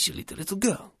 I shall eat the little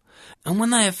girl. And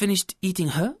when I have finished eating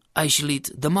her, I shall eat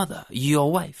the mother,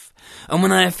 your wife. And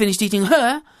when I have finished eating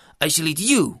her, I shall eat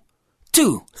you,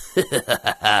 too."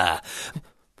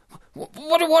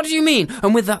 What do you mean?"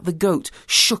 And with that the goat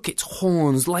shook its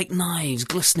horns like knives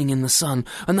glistening in the sun,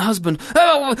 and the husband...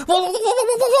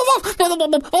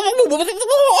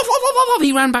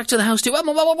 He ran back to the house too. "Well,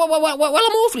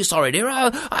 I'm awfully sorry, dear.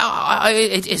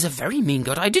 It is a very mean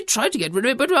goat. I did try to get rid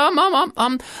of it, but well,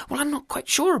 I'm not quite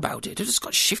sure about it. It's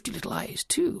got shifty little eyes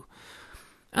too."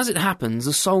 As it happens,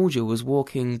 a soldier was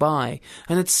walking by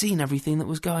and had seen everything that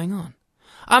was going on.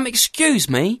 Excuse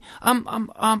me,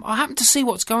 I happen to see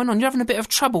what's going on. You're having a bit of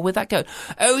trouble with that goat."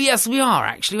 "Oh, yes, we are,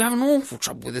 actually. We're having awful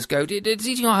trouble with this goat. It's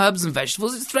eating our herbs and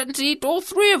vegetables. It's threatened to eat all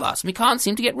three of us, and we can't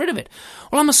seem to get rid of it."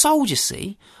 "Well, I'm a soldier,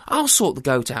 see. I'll sort the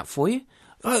goat out for you."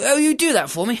 Oh, you do that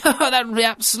for me? That would be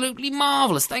absolutely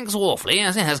marvellous. Thanks awfully.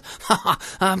 Yes.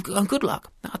 Good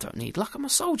luck." "I don't need luck. I'm a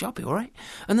soldier. I'll be all right."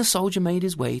 And the soldier made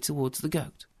his way towards the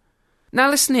goat. "Now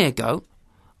listen here, goat.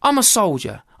 I'm a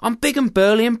soldier. I'm big and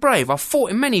burly and brave. I've fought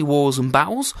in many wars and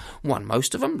battles, won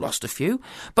most of them, lost a few.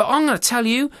 But I'm going to tell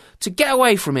you to get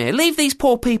away from here. Leave these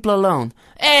poor people alone."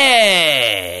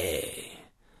 "Hey!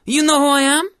 You know who I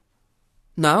am?"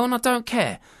 No, and I don't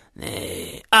care.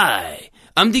 I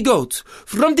am the goat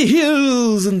from the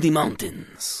hills and the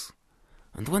mountains.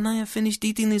 And when I have finished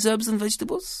eating these herbs and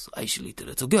vegetables, I shall eat the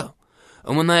little girl.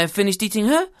 And when I have finished eating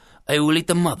her, I will eat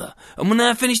the mother. And when I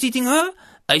have finished eating her,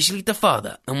 I shall eat the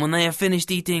father. And when I have finished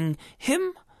eating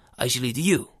him, I shall eat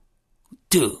you,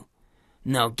 too.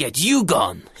 Now get you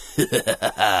gone.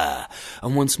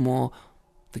 And once more,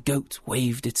 the goat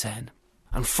waved its head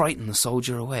and frightened the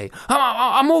soldier away.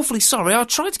 I'm awfully sorry. I'll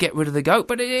try to get rid of the goat,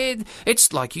 but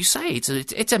it's like you say.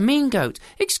 It's a mean goat.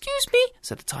 Excuse me,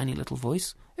 said a tiny little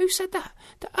voice. Who said that?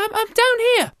 I'm down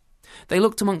here. They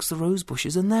looked amongst the rose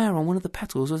bushes, and there on one of the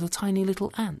petals was a tiny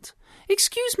little ant.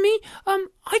 Excuse me,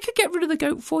 I could get rid of the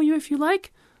goat for you if you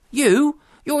like. You?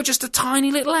 You're just a tiny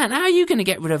little ant. How are you going to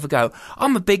get rid of a goat?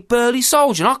 I'm a big burly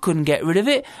soldier and I couldn't get rid of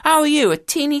it. How are you, a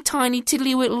teeny tiny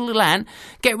tiddly little ant,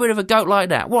 get rid of a goat like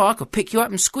that? Well, I could pick you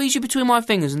up and squeeze you between my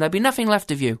fingers and there'd be nothing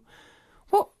left of you.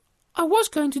 Well, I was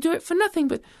going to do it for nothing,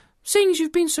 but seeing as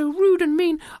you've been so rude and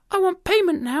mean, I want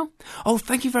payment now. Oh,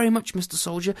 thank you very much, Mr.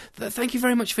 Soldier. Thank you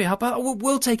very much for your help.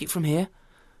 We'll take it from here.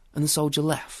 And the soldier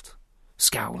left,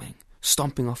 scowling,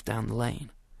 stomping off down the lane.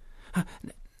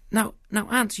 Now,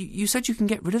 Ant, you said you can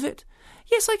get rid of it?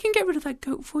 Yes, I can get rid of that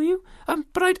goat for you.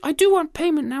 But I do want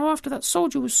payment now after that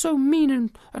soldier was so mean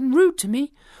and rude to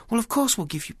me. Well, of course we'll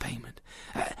give you payment.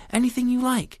 Anything you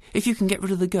like. If you can get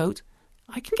rid of the goat.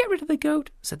 I can get rid of the goat,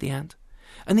 said the ant.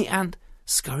 And the ant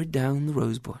scurried down the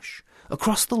rose bush,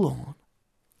 across the lawn,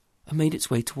 and made its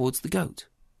way towards the goat.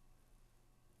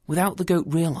 Without the goat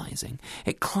realizing,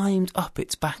 it climbed up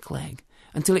its back leg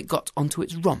until it got onto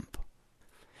its rump.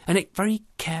 And it very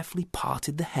carefully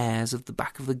parted the hairs of the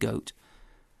back of the goat,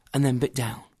 and then bit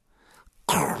down.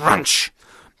 Crunch!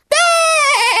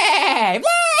 Hey!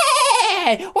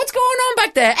 Hey! What's going on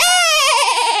back there?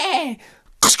 Hey!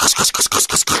 Cuss, cuss, cuss, cuss, cuss,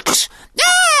 cuss, cuss, cuss.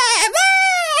 Hey!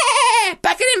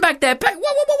 Pack it in back there.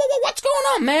 What's going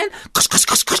on, man? Cuss, cuss,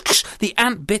 cuss, cuss, cuss. The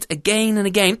ant bit again and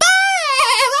again.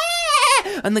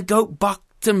 And the goat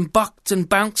bucked and bucked and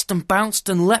bounced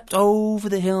and leapt over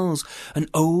the hills and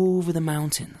over the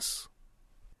mountains.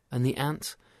 And the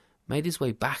ant made his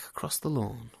way back across the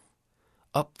lawn,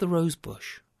 up the rose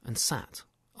bush, and sat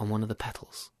on one of the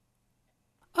petals.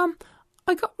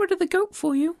 I got rid of the goat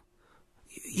for you.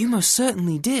 You most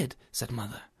certainly did, said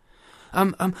Mother.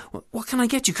 What can I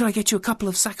get you? Could I get you a couple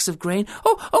of sacks of grain?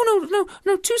 Oh,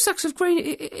 no, 2 sacks of grain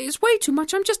is way too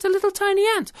much. I'm just a little tiny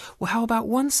ant. Well, how about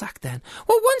 1 sack then?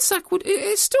 Well, 1 sack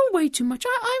is still way too much.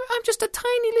 I'm just a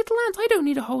tiny little ant. I don't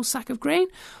need a whole sack of grain.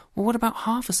 Well, what about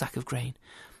half a sack of grain?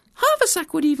 Half a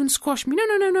sack would even squash me.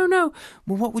 No.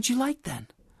 Well, what would you like then?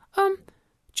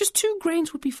 Just 2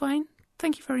 grains would be fine.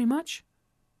 Thank you very much.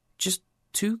 Just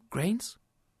 2 grains?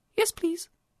 Yes, please.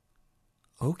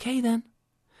 Okay, then.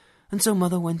 And so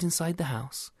Mother went inside the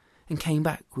house and came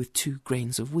back with 2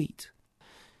 grains of wheat.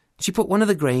 She put one of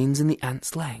the grains in the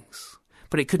ant's legs,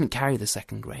 but it couldn't carry the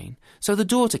second grain, so the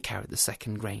daughter carried the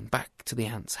second grain back to the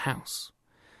ant's house.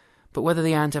 But whether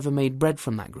the ant ever made bread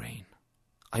from that grain,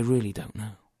 I really don't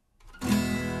know.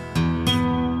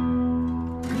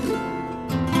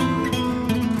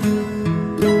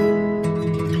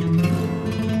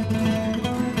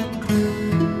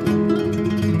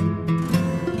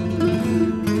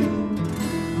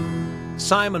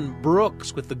 Simon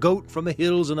Brooks with the goat from the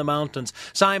hills and the mountains.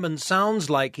 Simon sounds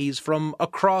like he's from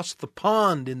across the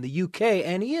pond in the UK,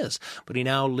 and he is, but he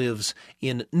now lives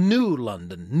in New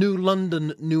London. New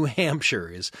London, New Hampshire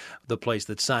is the place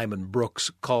that Simon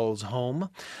Brooks calls home.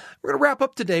 We're going to wrap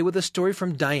up today with a story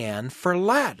from Diane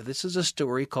Ferlatte. This is a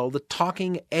story called The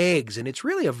Talking Eggs, and it's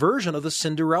really a version of the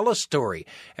Cinderella story.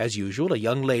 As usual, a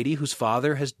young lady whose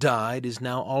father has died is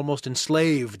now almost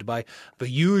enslaved by the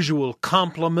usual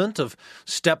complement of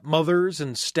stepmothers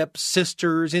and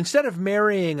stepsisters. Instead of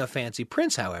marrying a fancy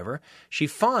prince, however, she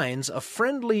finds a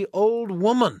friendly old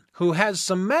woman who has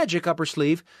some magic up her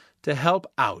sleeve to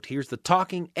help out. Here's The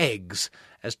Talking Eggs,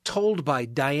 as told by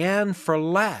Diane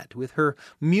Ferlatte with her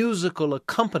musical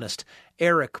accompanist,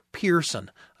 Eric Pearson.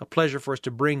 A pleasure for us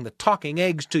to bring The Talking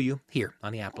Eggs to you here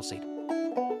on the Appleseed.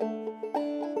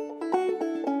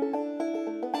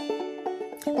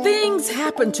 Things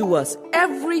happen to us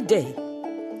every day.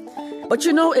 But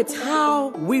you know, it's how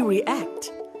we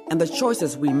react and the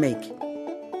choices we make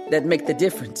that make the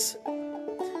difference.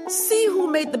 See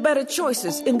who made the better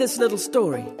choices in this little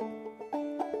story.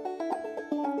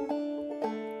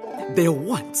 There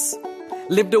once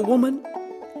lived a woman,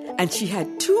 and she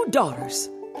had 2 daughters,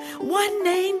 one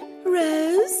named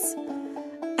Rose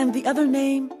and the other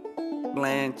named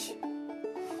Blanche.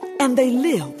 And they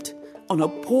lived on a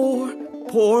poor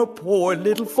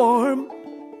little farm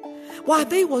Why,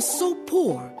 they were so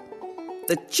poor.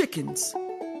 The chickens,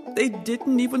 they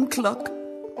didn't even cluck.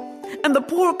 And the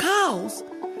poor cows,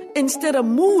 instead of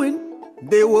mooing,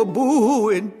 they were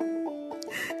booing.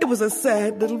 It was a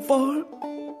sad little farm.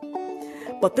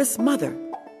 But this mother,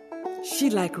 she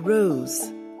liked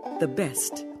Rose the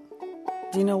best.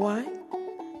 Do you know why?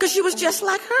 Because she was just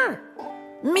like her.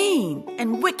 Mean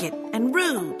and wicked and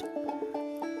rude.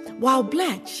 While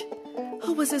Blanche,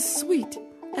 who was as sweet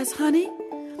as honey,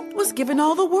 was given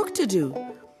all the work to do,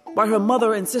 while her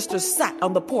mother and sisters sat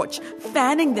on the porch,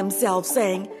 fanning themselves,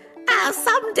 saying,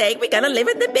 someday we're gonna live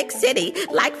in the big city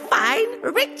like fine,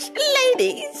 rich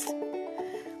ladies.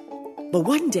 But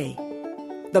one day,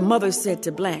 the mother said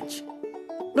to Blanche,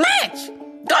 Blanche,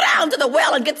 go down to the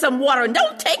well and get some water and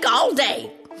don't take all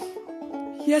day.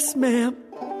 Yes, ma'am.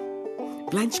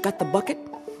 Blanche got the bucket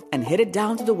and headed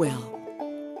down to the well.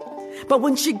 But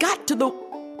when she got to the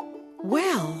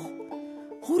well,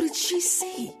 who did she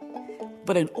see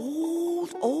but an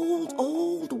old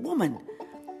woman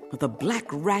with a black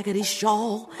raggedy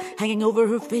shawl hanging over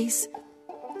her face?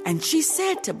 And she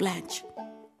said to Blanche,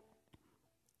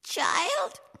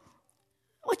 Child,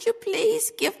 would you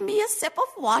please give me a sip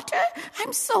of water?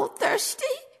 I'm so thirsty.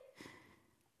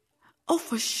 Oh,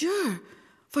 for sure.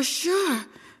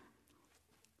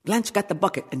 Blanche got the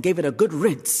bucket and gave it a good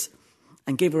rinse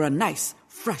and gave her a nice,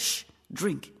 fresh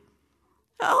drink.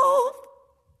 Oh,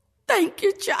 thank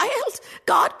you, child.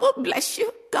 God will bless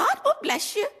you. God will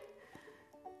bless you.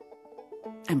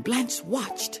 And Blanche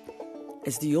watched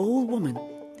as the old woman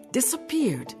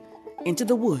disappeared into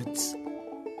the woods.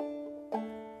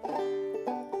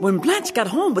 When Blanche got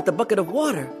home with the bucket of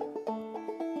water,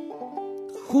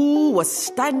 who was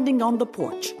standing on the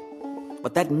porch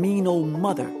but that mean old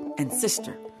mother and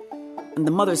sister? And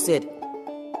the mother said,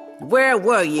 Where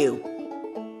were you?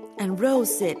 And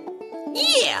Rose said,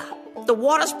 Yeah, the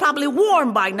water's probably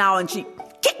warm by now. And she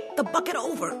kicked the bucket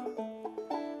over.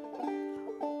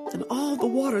 And all the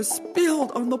water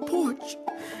spilled on the porch.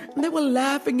 And they were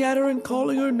laughing at her and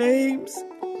calling her names.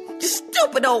 You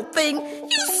stupid old thing.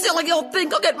 You silly old thing.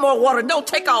 Go get more water and don't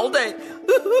take all day.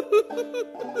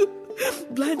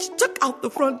 Blanche took out the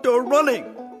front door running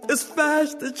as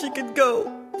fast as she could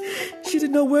go. She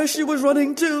didn't know where she was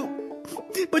running to,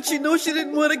 but she knew she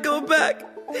didn't want to go back.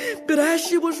 But as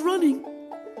she was running,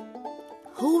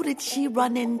 who did she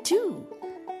run into?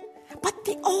 But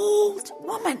the old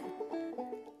woman.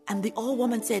 And the old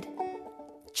woman said,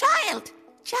 Child,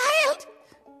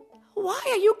 why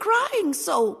are you crying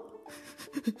so?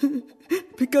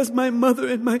 Because my mother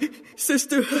and my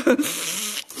sister,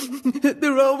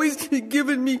 they're always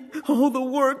giving me all the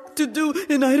work to do,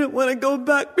 and I don't want to go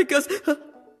back because...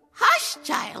 Hush,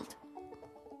 child.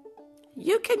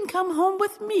 You can come home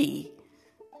with me,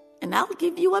 and I'll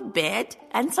give you a bed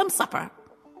and some supper.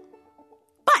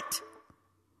 But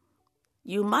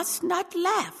you must not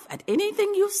laugh at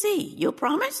anything you see. You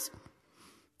promise?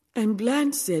 And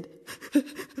Blanche said,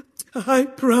 I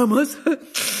promise.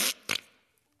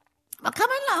 Well,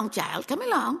 come along, child, come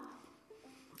along.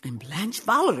 And Blanche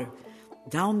followed her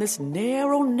down this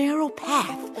narrow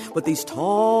path with these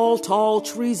tall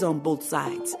trees on both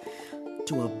sides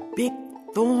to a big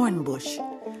thorn bush.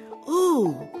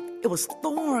 Ooh, it was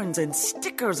thorns and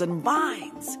stickers and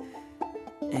vines.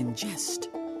 And just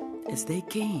as they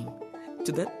came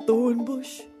to that thorn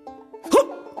bush,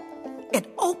 it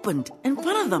opened in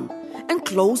front of them and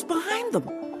closed behind them.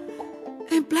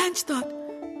 And Blanche thought,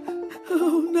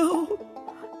 oh no,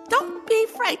 don't be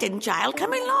frightened, child,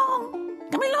 come along.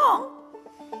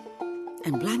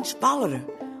 And Blanche followed her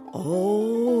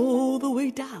all the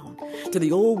way down to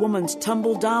the old woman's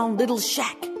tumble-down little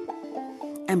shack.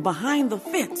 And behind the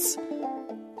fence,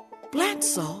 Blanche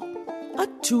saw a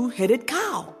two-headed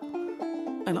cow.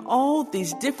 And all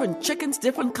these different chickens,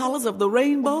 different colors of the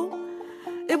rainbow.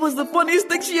 It was the funniest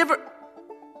thing she ever...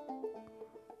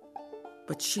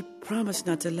 But she promised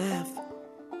not to laugh.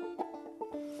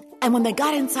 And when they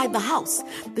got inside the house,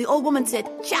 the old woman said,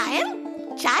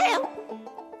 Child,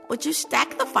 would you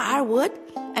stack the firewood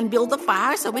and build the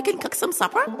fire so we can cook some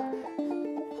supper?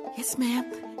 Yes,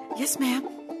 ma'am.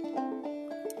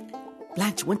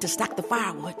 Blanche went to stack the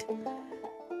firewood.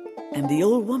 And the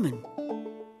old woman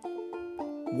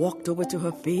walked over to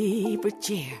her favorite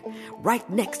chair right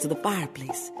next to the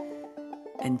fireplace.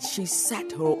 And she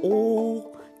sat her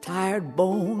old, tired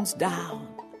bones down.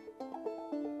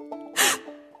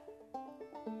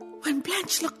 When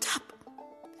Blanche looked up,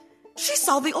 she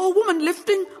saw the old woman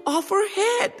lifting off her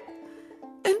head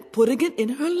and putting it in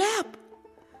her lap.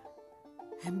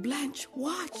 And Blanche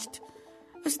watched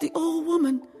as the old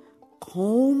woman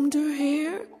combed her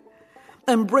hair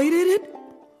and braided it.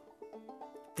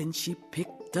 Then she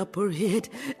picked up her head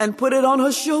and put it on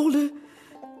her shoulder.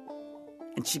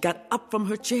 And she got up from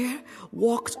her chair,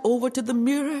 walked over to the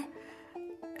mirror,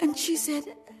 and she said,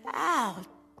 "Oh,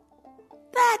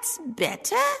 that's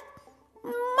better.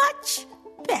 Much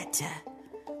better."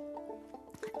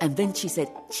 And then she said,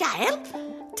 "Child,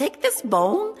 take this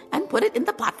bone and put it in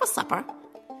the pot for supper."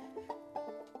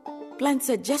 Blanche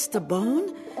said, "Just a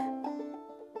bone?"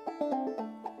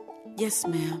 "Yes,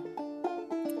 ma'am."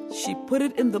 She put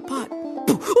it in the pot.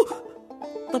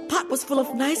 The pot was full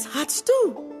of nice hot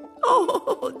stew.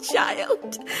 "Oh,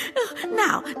 child.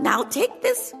 Now take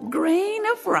this grain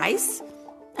of rice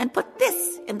and put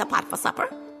this in the pot for supper."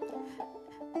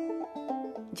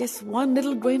 "Just one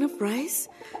little grain of rice?"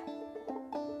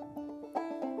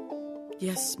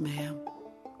 "Yes, ma'am."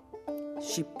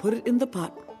 She put it in the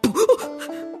pot.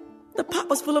 The pot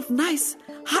was full of nice,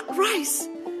 hot rice.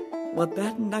 Well,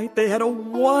 that night they had a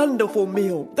wonderful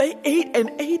meal. They ate and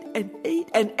ate and ate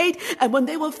and ate, and when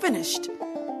they were finished,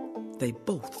 they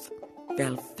both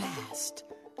fell fast.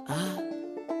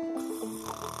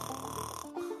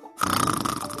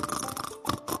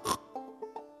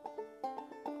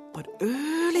 But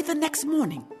early the next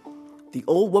morning, the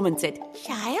old woman said,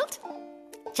 Child,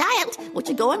 would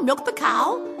you go and milk the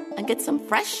cow and get some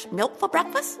fresh milk for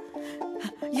breakfast?"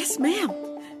 "Yes, ma'am.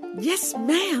 Yes,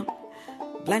 ma'am."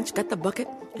 Blanche got the bucket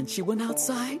and she went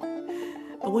outside.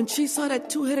 But when she saw that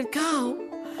two-headed cow,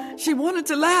 she wanted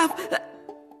to laugh,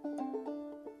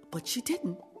 but she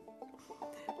didn't.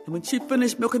 And when she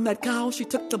finished milking that cow, she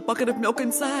took the bucket of milk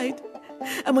inside.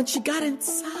 And when she got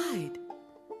inside,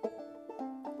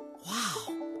 wow,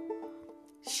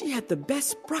 she had the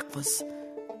best breakfast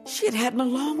she had had in a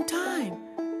long time.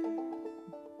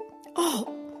 Oh,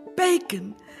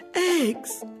 bacon,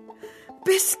 eggs,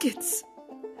 biscuits.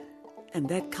 And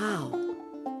that cow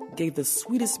gave the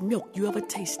sweetest milk you ever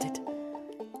tasted.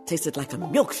 Tasted like a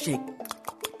milkshake.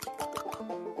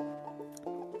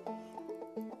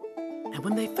 And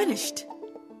when they finished,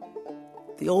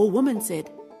 the old woman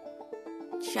said,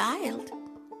 "Child,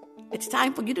 it's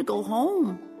time for you to go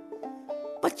home.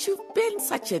 But you've been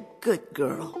such a good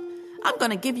girl. I'm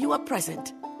going to give you a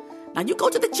present. Now you go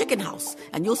to the chicken house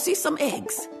and you'll see some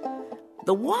eggs.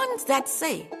 The ones that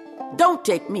say, 'Don't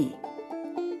take me,'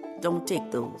 don't take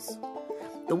those.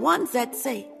 The ones that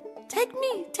say, 'Take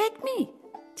me,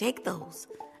 take those.'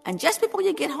 And just before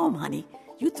you get home, honey,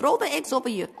 you throw the eggs over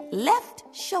your left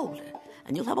shoulder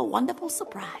and you'll have a wonderful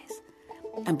surprise."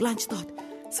 And Blanche thought,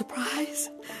 "Surprise?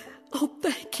 Oh,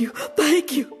 thank you.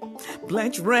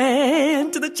 Blanche ran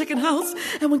to the chicken house,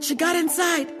 and when she got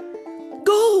inside,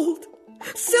 gold,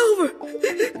 silver,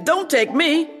 don't take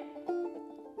me.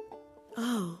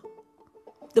 Oh,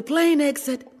 the plain egg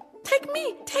said, take me.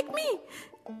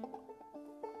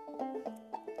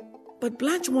 But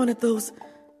Blanche wanted those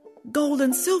gold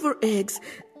and silver eggs.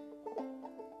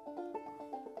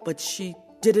 But she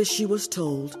did as she was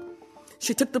told.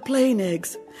 She took the plain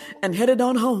eggs and headed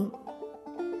on home.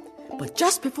 But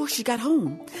just before she got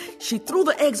home, she threw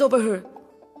the eggs over her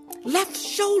left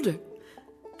shoulder.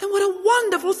 And what a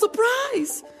wonderful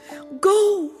surprise!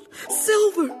 Gold,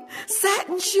 silver,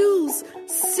 satin shoes,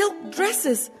 silk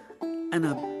dresses, and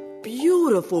a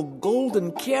beautiful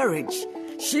golden carriage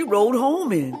she rode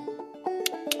home in.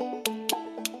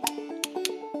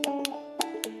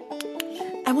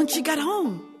 And when she got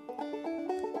home,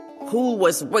 who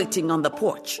was waiting on the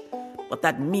porch but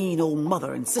that mean old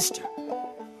mother and sister?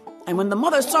 And when the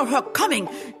mother saw her coming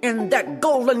in that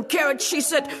golden carriage, she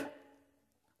said,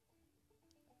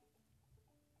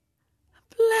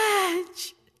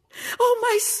 "Blanche! Oh,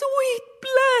 my sweet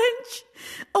Blanche!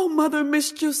 Oh, Mother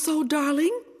missed you so,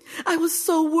 darling. I was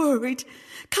so worried.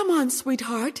 Come on,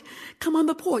 sweetheart. Come on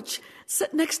the porch.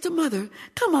 Sit next to Mother.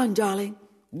 Come on, darling.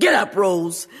 Get up,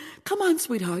 Rose. Come on,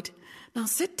 sweetheart. Now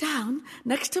sit down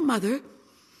next to Mother.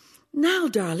 Now,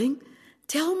 darling,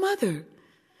 tell Mother,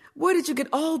 where did you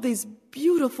get all these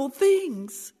beautiful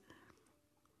things?"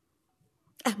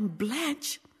 And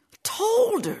Blanche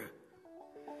told her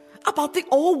about the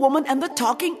old woman and the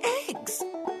talking eggs.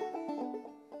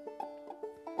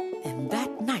 And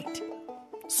that night,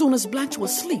 soon as Blanche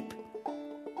was asleep,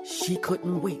 she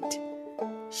couldn't wait.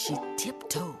 She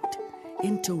tiptoed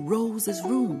into Rose's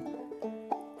room.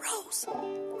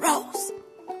 Rose,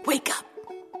 wake up.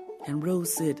 And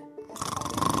Rose said,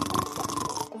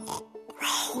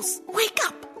 Rose, wake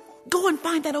up. Go and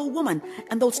find that old woman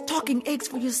and those talking eggs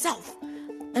for yourself.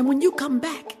 And when you come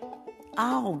back,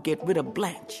 I'll get rid of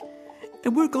Blanche.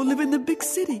 And we'll go live in the big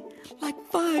city like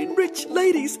fine, rich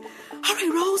ladies. Hurry,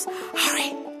 Rose,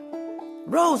 hurry.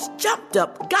 Rose jumped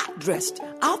up, got dressed,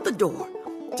 out the door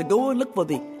to go and look for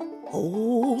the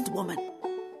old woman.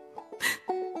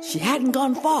 She hadn't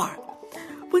gone far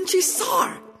when she saw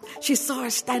her. She saw her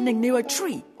standing near a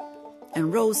tree.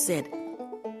 And Rose said,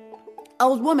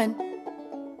 "Old woman,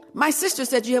 my sister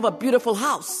said you have a beautiful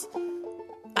house.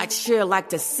 I'd sure like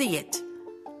to see it."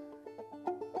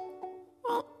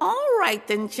 "Well, all right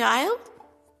then, child.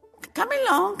 Come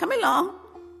along.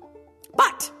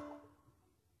 But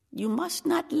you must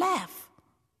not laugh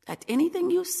at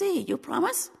anything you see, you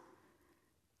promise?"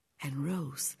 And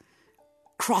Rose,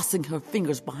 crossing her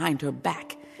fingers behind her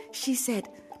back, she said,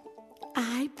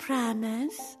 "I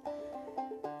promise."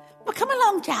 "Well, come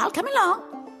along, child, come along."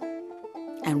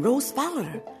 And Rose followed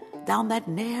her down that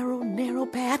narrow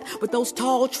path with those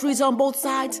tall trees on both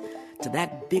sides to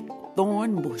that big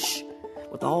thorn bush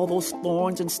with all those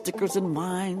thorns and stickers and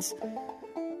vines.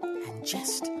 And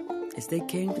just as they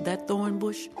came to that thorn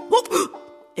bush, whoop,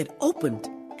 it opened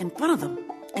in front of them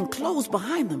and closed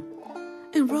behind them.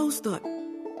 And Rose thought,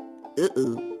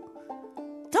 "Uh-oh.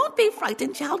 Don't be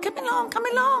frightened, child. Come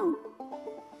along.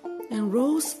 And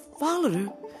Rose followed her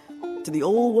to the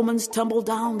old woman's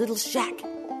tumble-down little shack.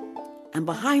 And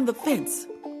behind the fence,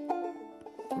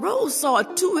 Rose saw a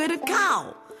two-headed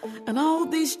cow and all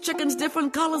these chickens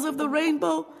different colors of the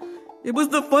rainbow. It was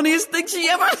the funniest thing she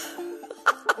ever...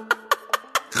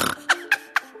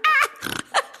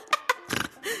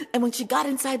 And when she got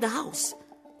inside the house,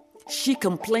 she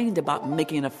complained about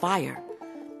making a fire.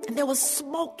 And there was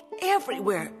smoke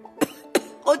everywhere.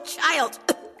 "Oh, child,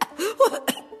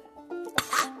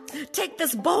 take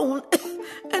this bone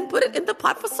and put it in the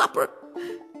pot for supper."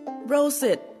 Rose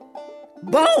said,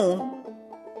 "Bone?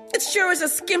 It sure is a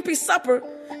skimpy supper."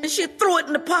 And she threw it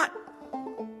in the pot.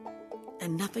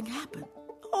 And nothing happened.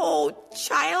 "Oh,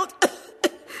 child,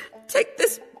 take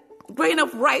this grain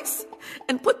of rice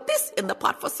and put this in the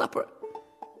pot for supper."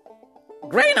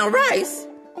 "Grain of rice?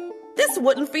 This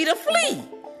wouldn't feed a flea."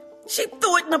 She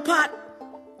threw it in the pot.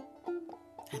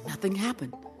 And nothing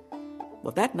happened.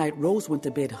 Well, that night Rose went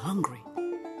to bed hungry.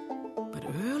 But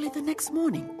early the next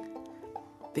morning,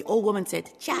 the old woman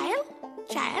said, Child,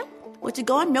 would you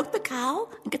go and milk the cow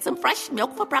and get some fresh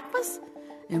milk for breakfast?"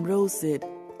 And Rose said,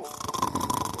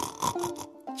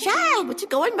 "Child, would you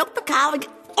go and milk the cow and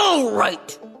get..." "All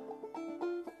right."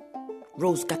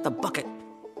 Rose got the bucket.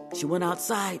 She went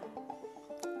outside.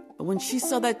 But when she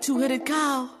saw that two-headed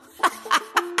cow,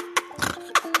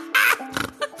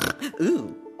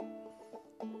 ooh,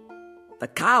 the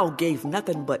cow gave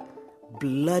nothing but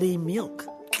bloody milk.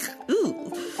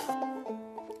 Ooh.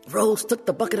 Rose took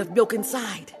the bucket of milk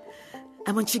inside.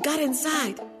 And when she got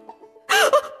inside,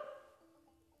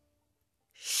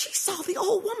 she saw the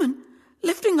old woman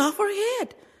lifting off her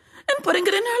head and putting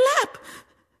it in her lap.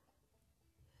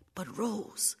 But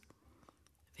Rose,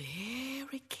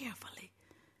 very carefully,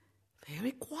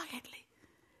 very quietly,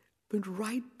 went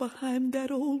right behind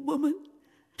that old woman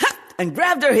and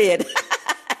grabbed her head.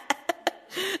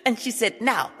 And she said,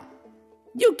 "Now,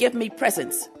 you give me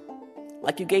presents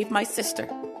like you gave my sister,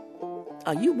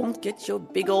 or you won't get your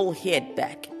big old head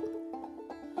back."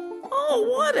 Oh,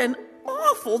 what an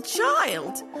awful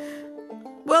child.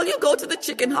 Well, you go to the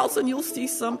chicken house and you'll see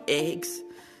some eggs.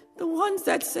 The ones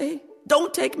that say,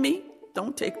 "Don't take me,"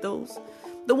 don't take those.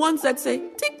 The ones that say,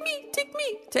 take me,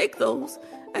 take those.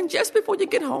 And just before you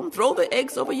get home, throw the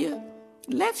eggs over your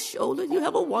left shoulder. You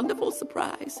have a wonderful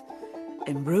surprise.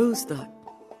 And Rose thought,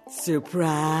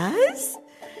 surprise?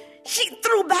 She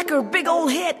threw back her big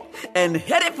old head and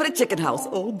headed for the chicken house.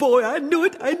 Oh boy, I knew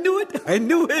it.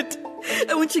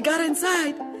 And when she got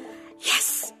inside,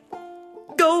 yes,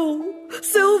 gold,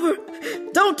 silver,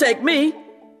 don't take me.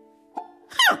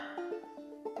 Huh.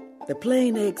 The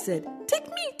plain egg said, take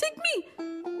me.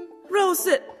 Rose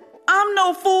said, I'm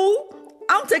no fool.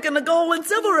 I'm taking the gold and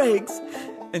silver eggs.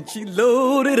 And she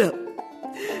loaded up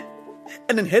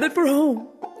and then headed for home.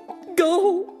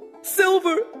 Gold,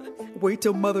 silver. Wait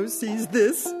till Mother sees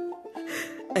this.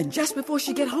 And just before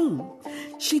she get home,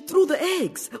 she threw the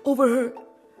eggs over her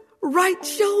right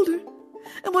shoulder.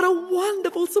 And what a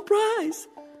wonderful surprise.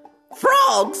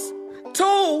 Frogs,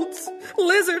 toads,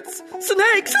 lizards,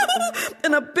 snakes,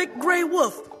 and a big gray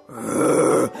wolf,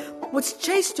 which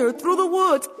chased her through the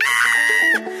woods.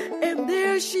 And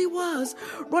there she was,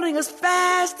 running as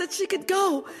fast as she could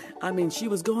go. I mean, she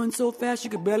was going so fast you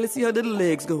could barely see her little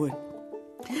legs going.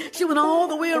 She went all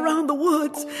the way around the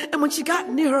woods, and when she got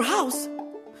near her house,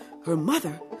 her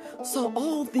mother saw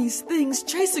all these things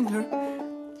chasing her.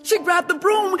 She grabbed the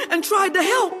broom and tried to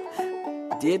help.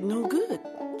 Did no good.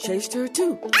 Chased her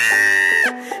too.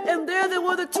 And there they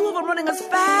were, the two of them running as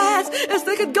fast as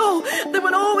they could go. They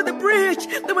went over the bridge.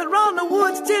 They went round the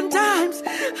woods 10 times.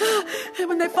 And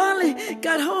when they finally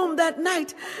got home that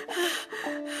night,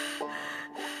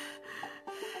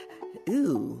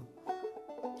 Ew.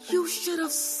 You should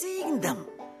have seen them.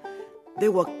 They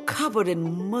were covered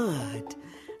in mud.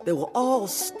 They were all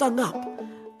stung up,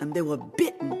 and they were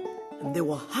bitten, and they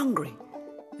were hungry,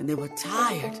 and they were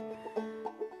tired.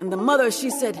 And the mother, she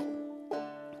said,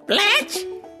 Blanche!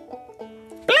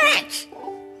 Blanche!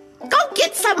 Go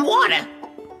get some water!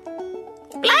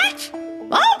 Blanche!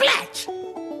 Oh, Blanche!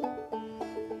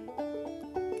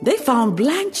 They found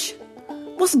Blanche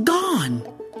was gone.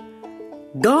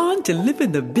 Gone to live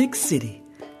in the big city,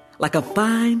 like a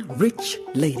fine, rich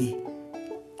lady.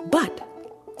 But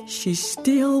she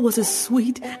still was as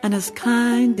sweet and as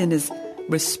kind and as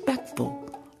respectful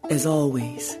as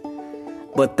always.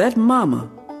 But that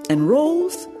mama and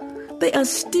Rose, they are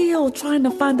still trying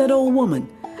to find that old woman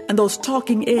and those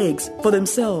talking eggs for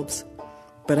themselves.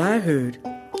 But I heard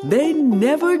they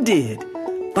never did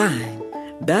find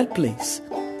that place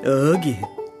again.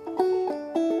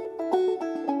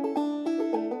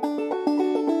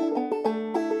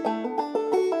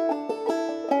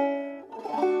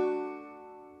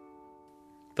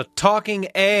 The Talking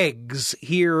Eggs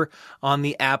here on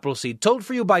the Appleseed. Told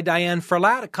for you by Diane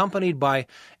Ferlatte, accompanied by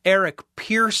Eric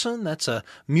Pearson. That's a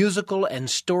musical and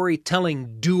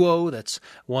storytelling duo that's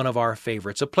one of our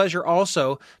favorites. A pleasure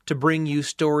also to bring you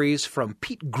stories from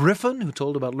Pete Griffin, who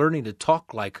told about learning to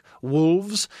talk like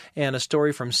wolves, and a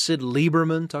story from Syd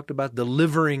Lieberman, talked about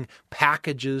delivering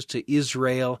packages to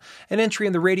Israel, an entry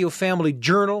in the Radio Family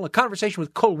Journal, a conversation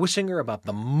with Cole Wissinger about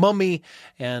the mummy,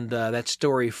 and that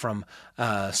story from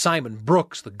Simon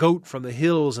Brooks, the goat from the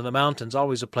hills and the mountains.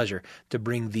 Always a pleasure to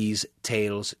bring these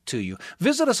tales to you.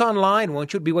 Visit us online,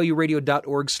 won't you, at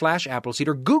byuradio.org/Appleseed,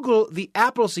 or Google the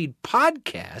Appleseed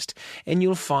podcast, and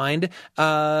you'll find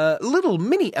little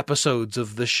mini episodes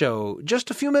of the show, just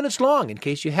a few minutes long, in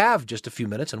case you have just a few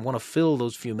minutes and want to fill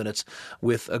those few minutes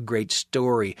with a great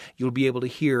story. You'll be able to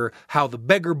hear how the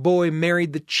beggar boy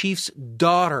married the chief's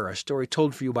daughter, a story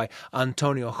told for you by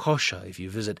Antonio Rocha, if you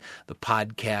visit the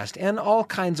podcast, and all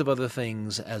kinds of other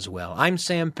things as well. I'm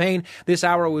Sam Payne. This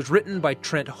hour was written by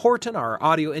Trent Horton. Our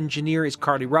audio engineer is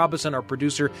Carly Robinson. Our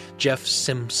producer, Jeff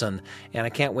Simpson. And I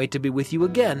can't wait to be with you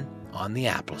again on the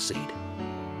Appleseed.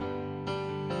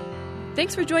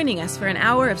 Thanks for joining us for an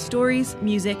hour of stories,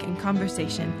 music, and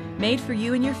conversation made for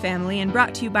you and your family and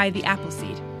brought to you by the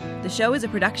Appleseed. The show is a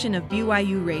production of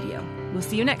BYU Radio. We'll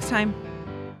see you next time.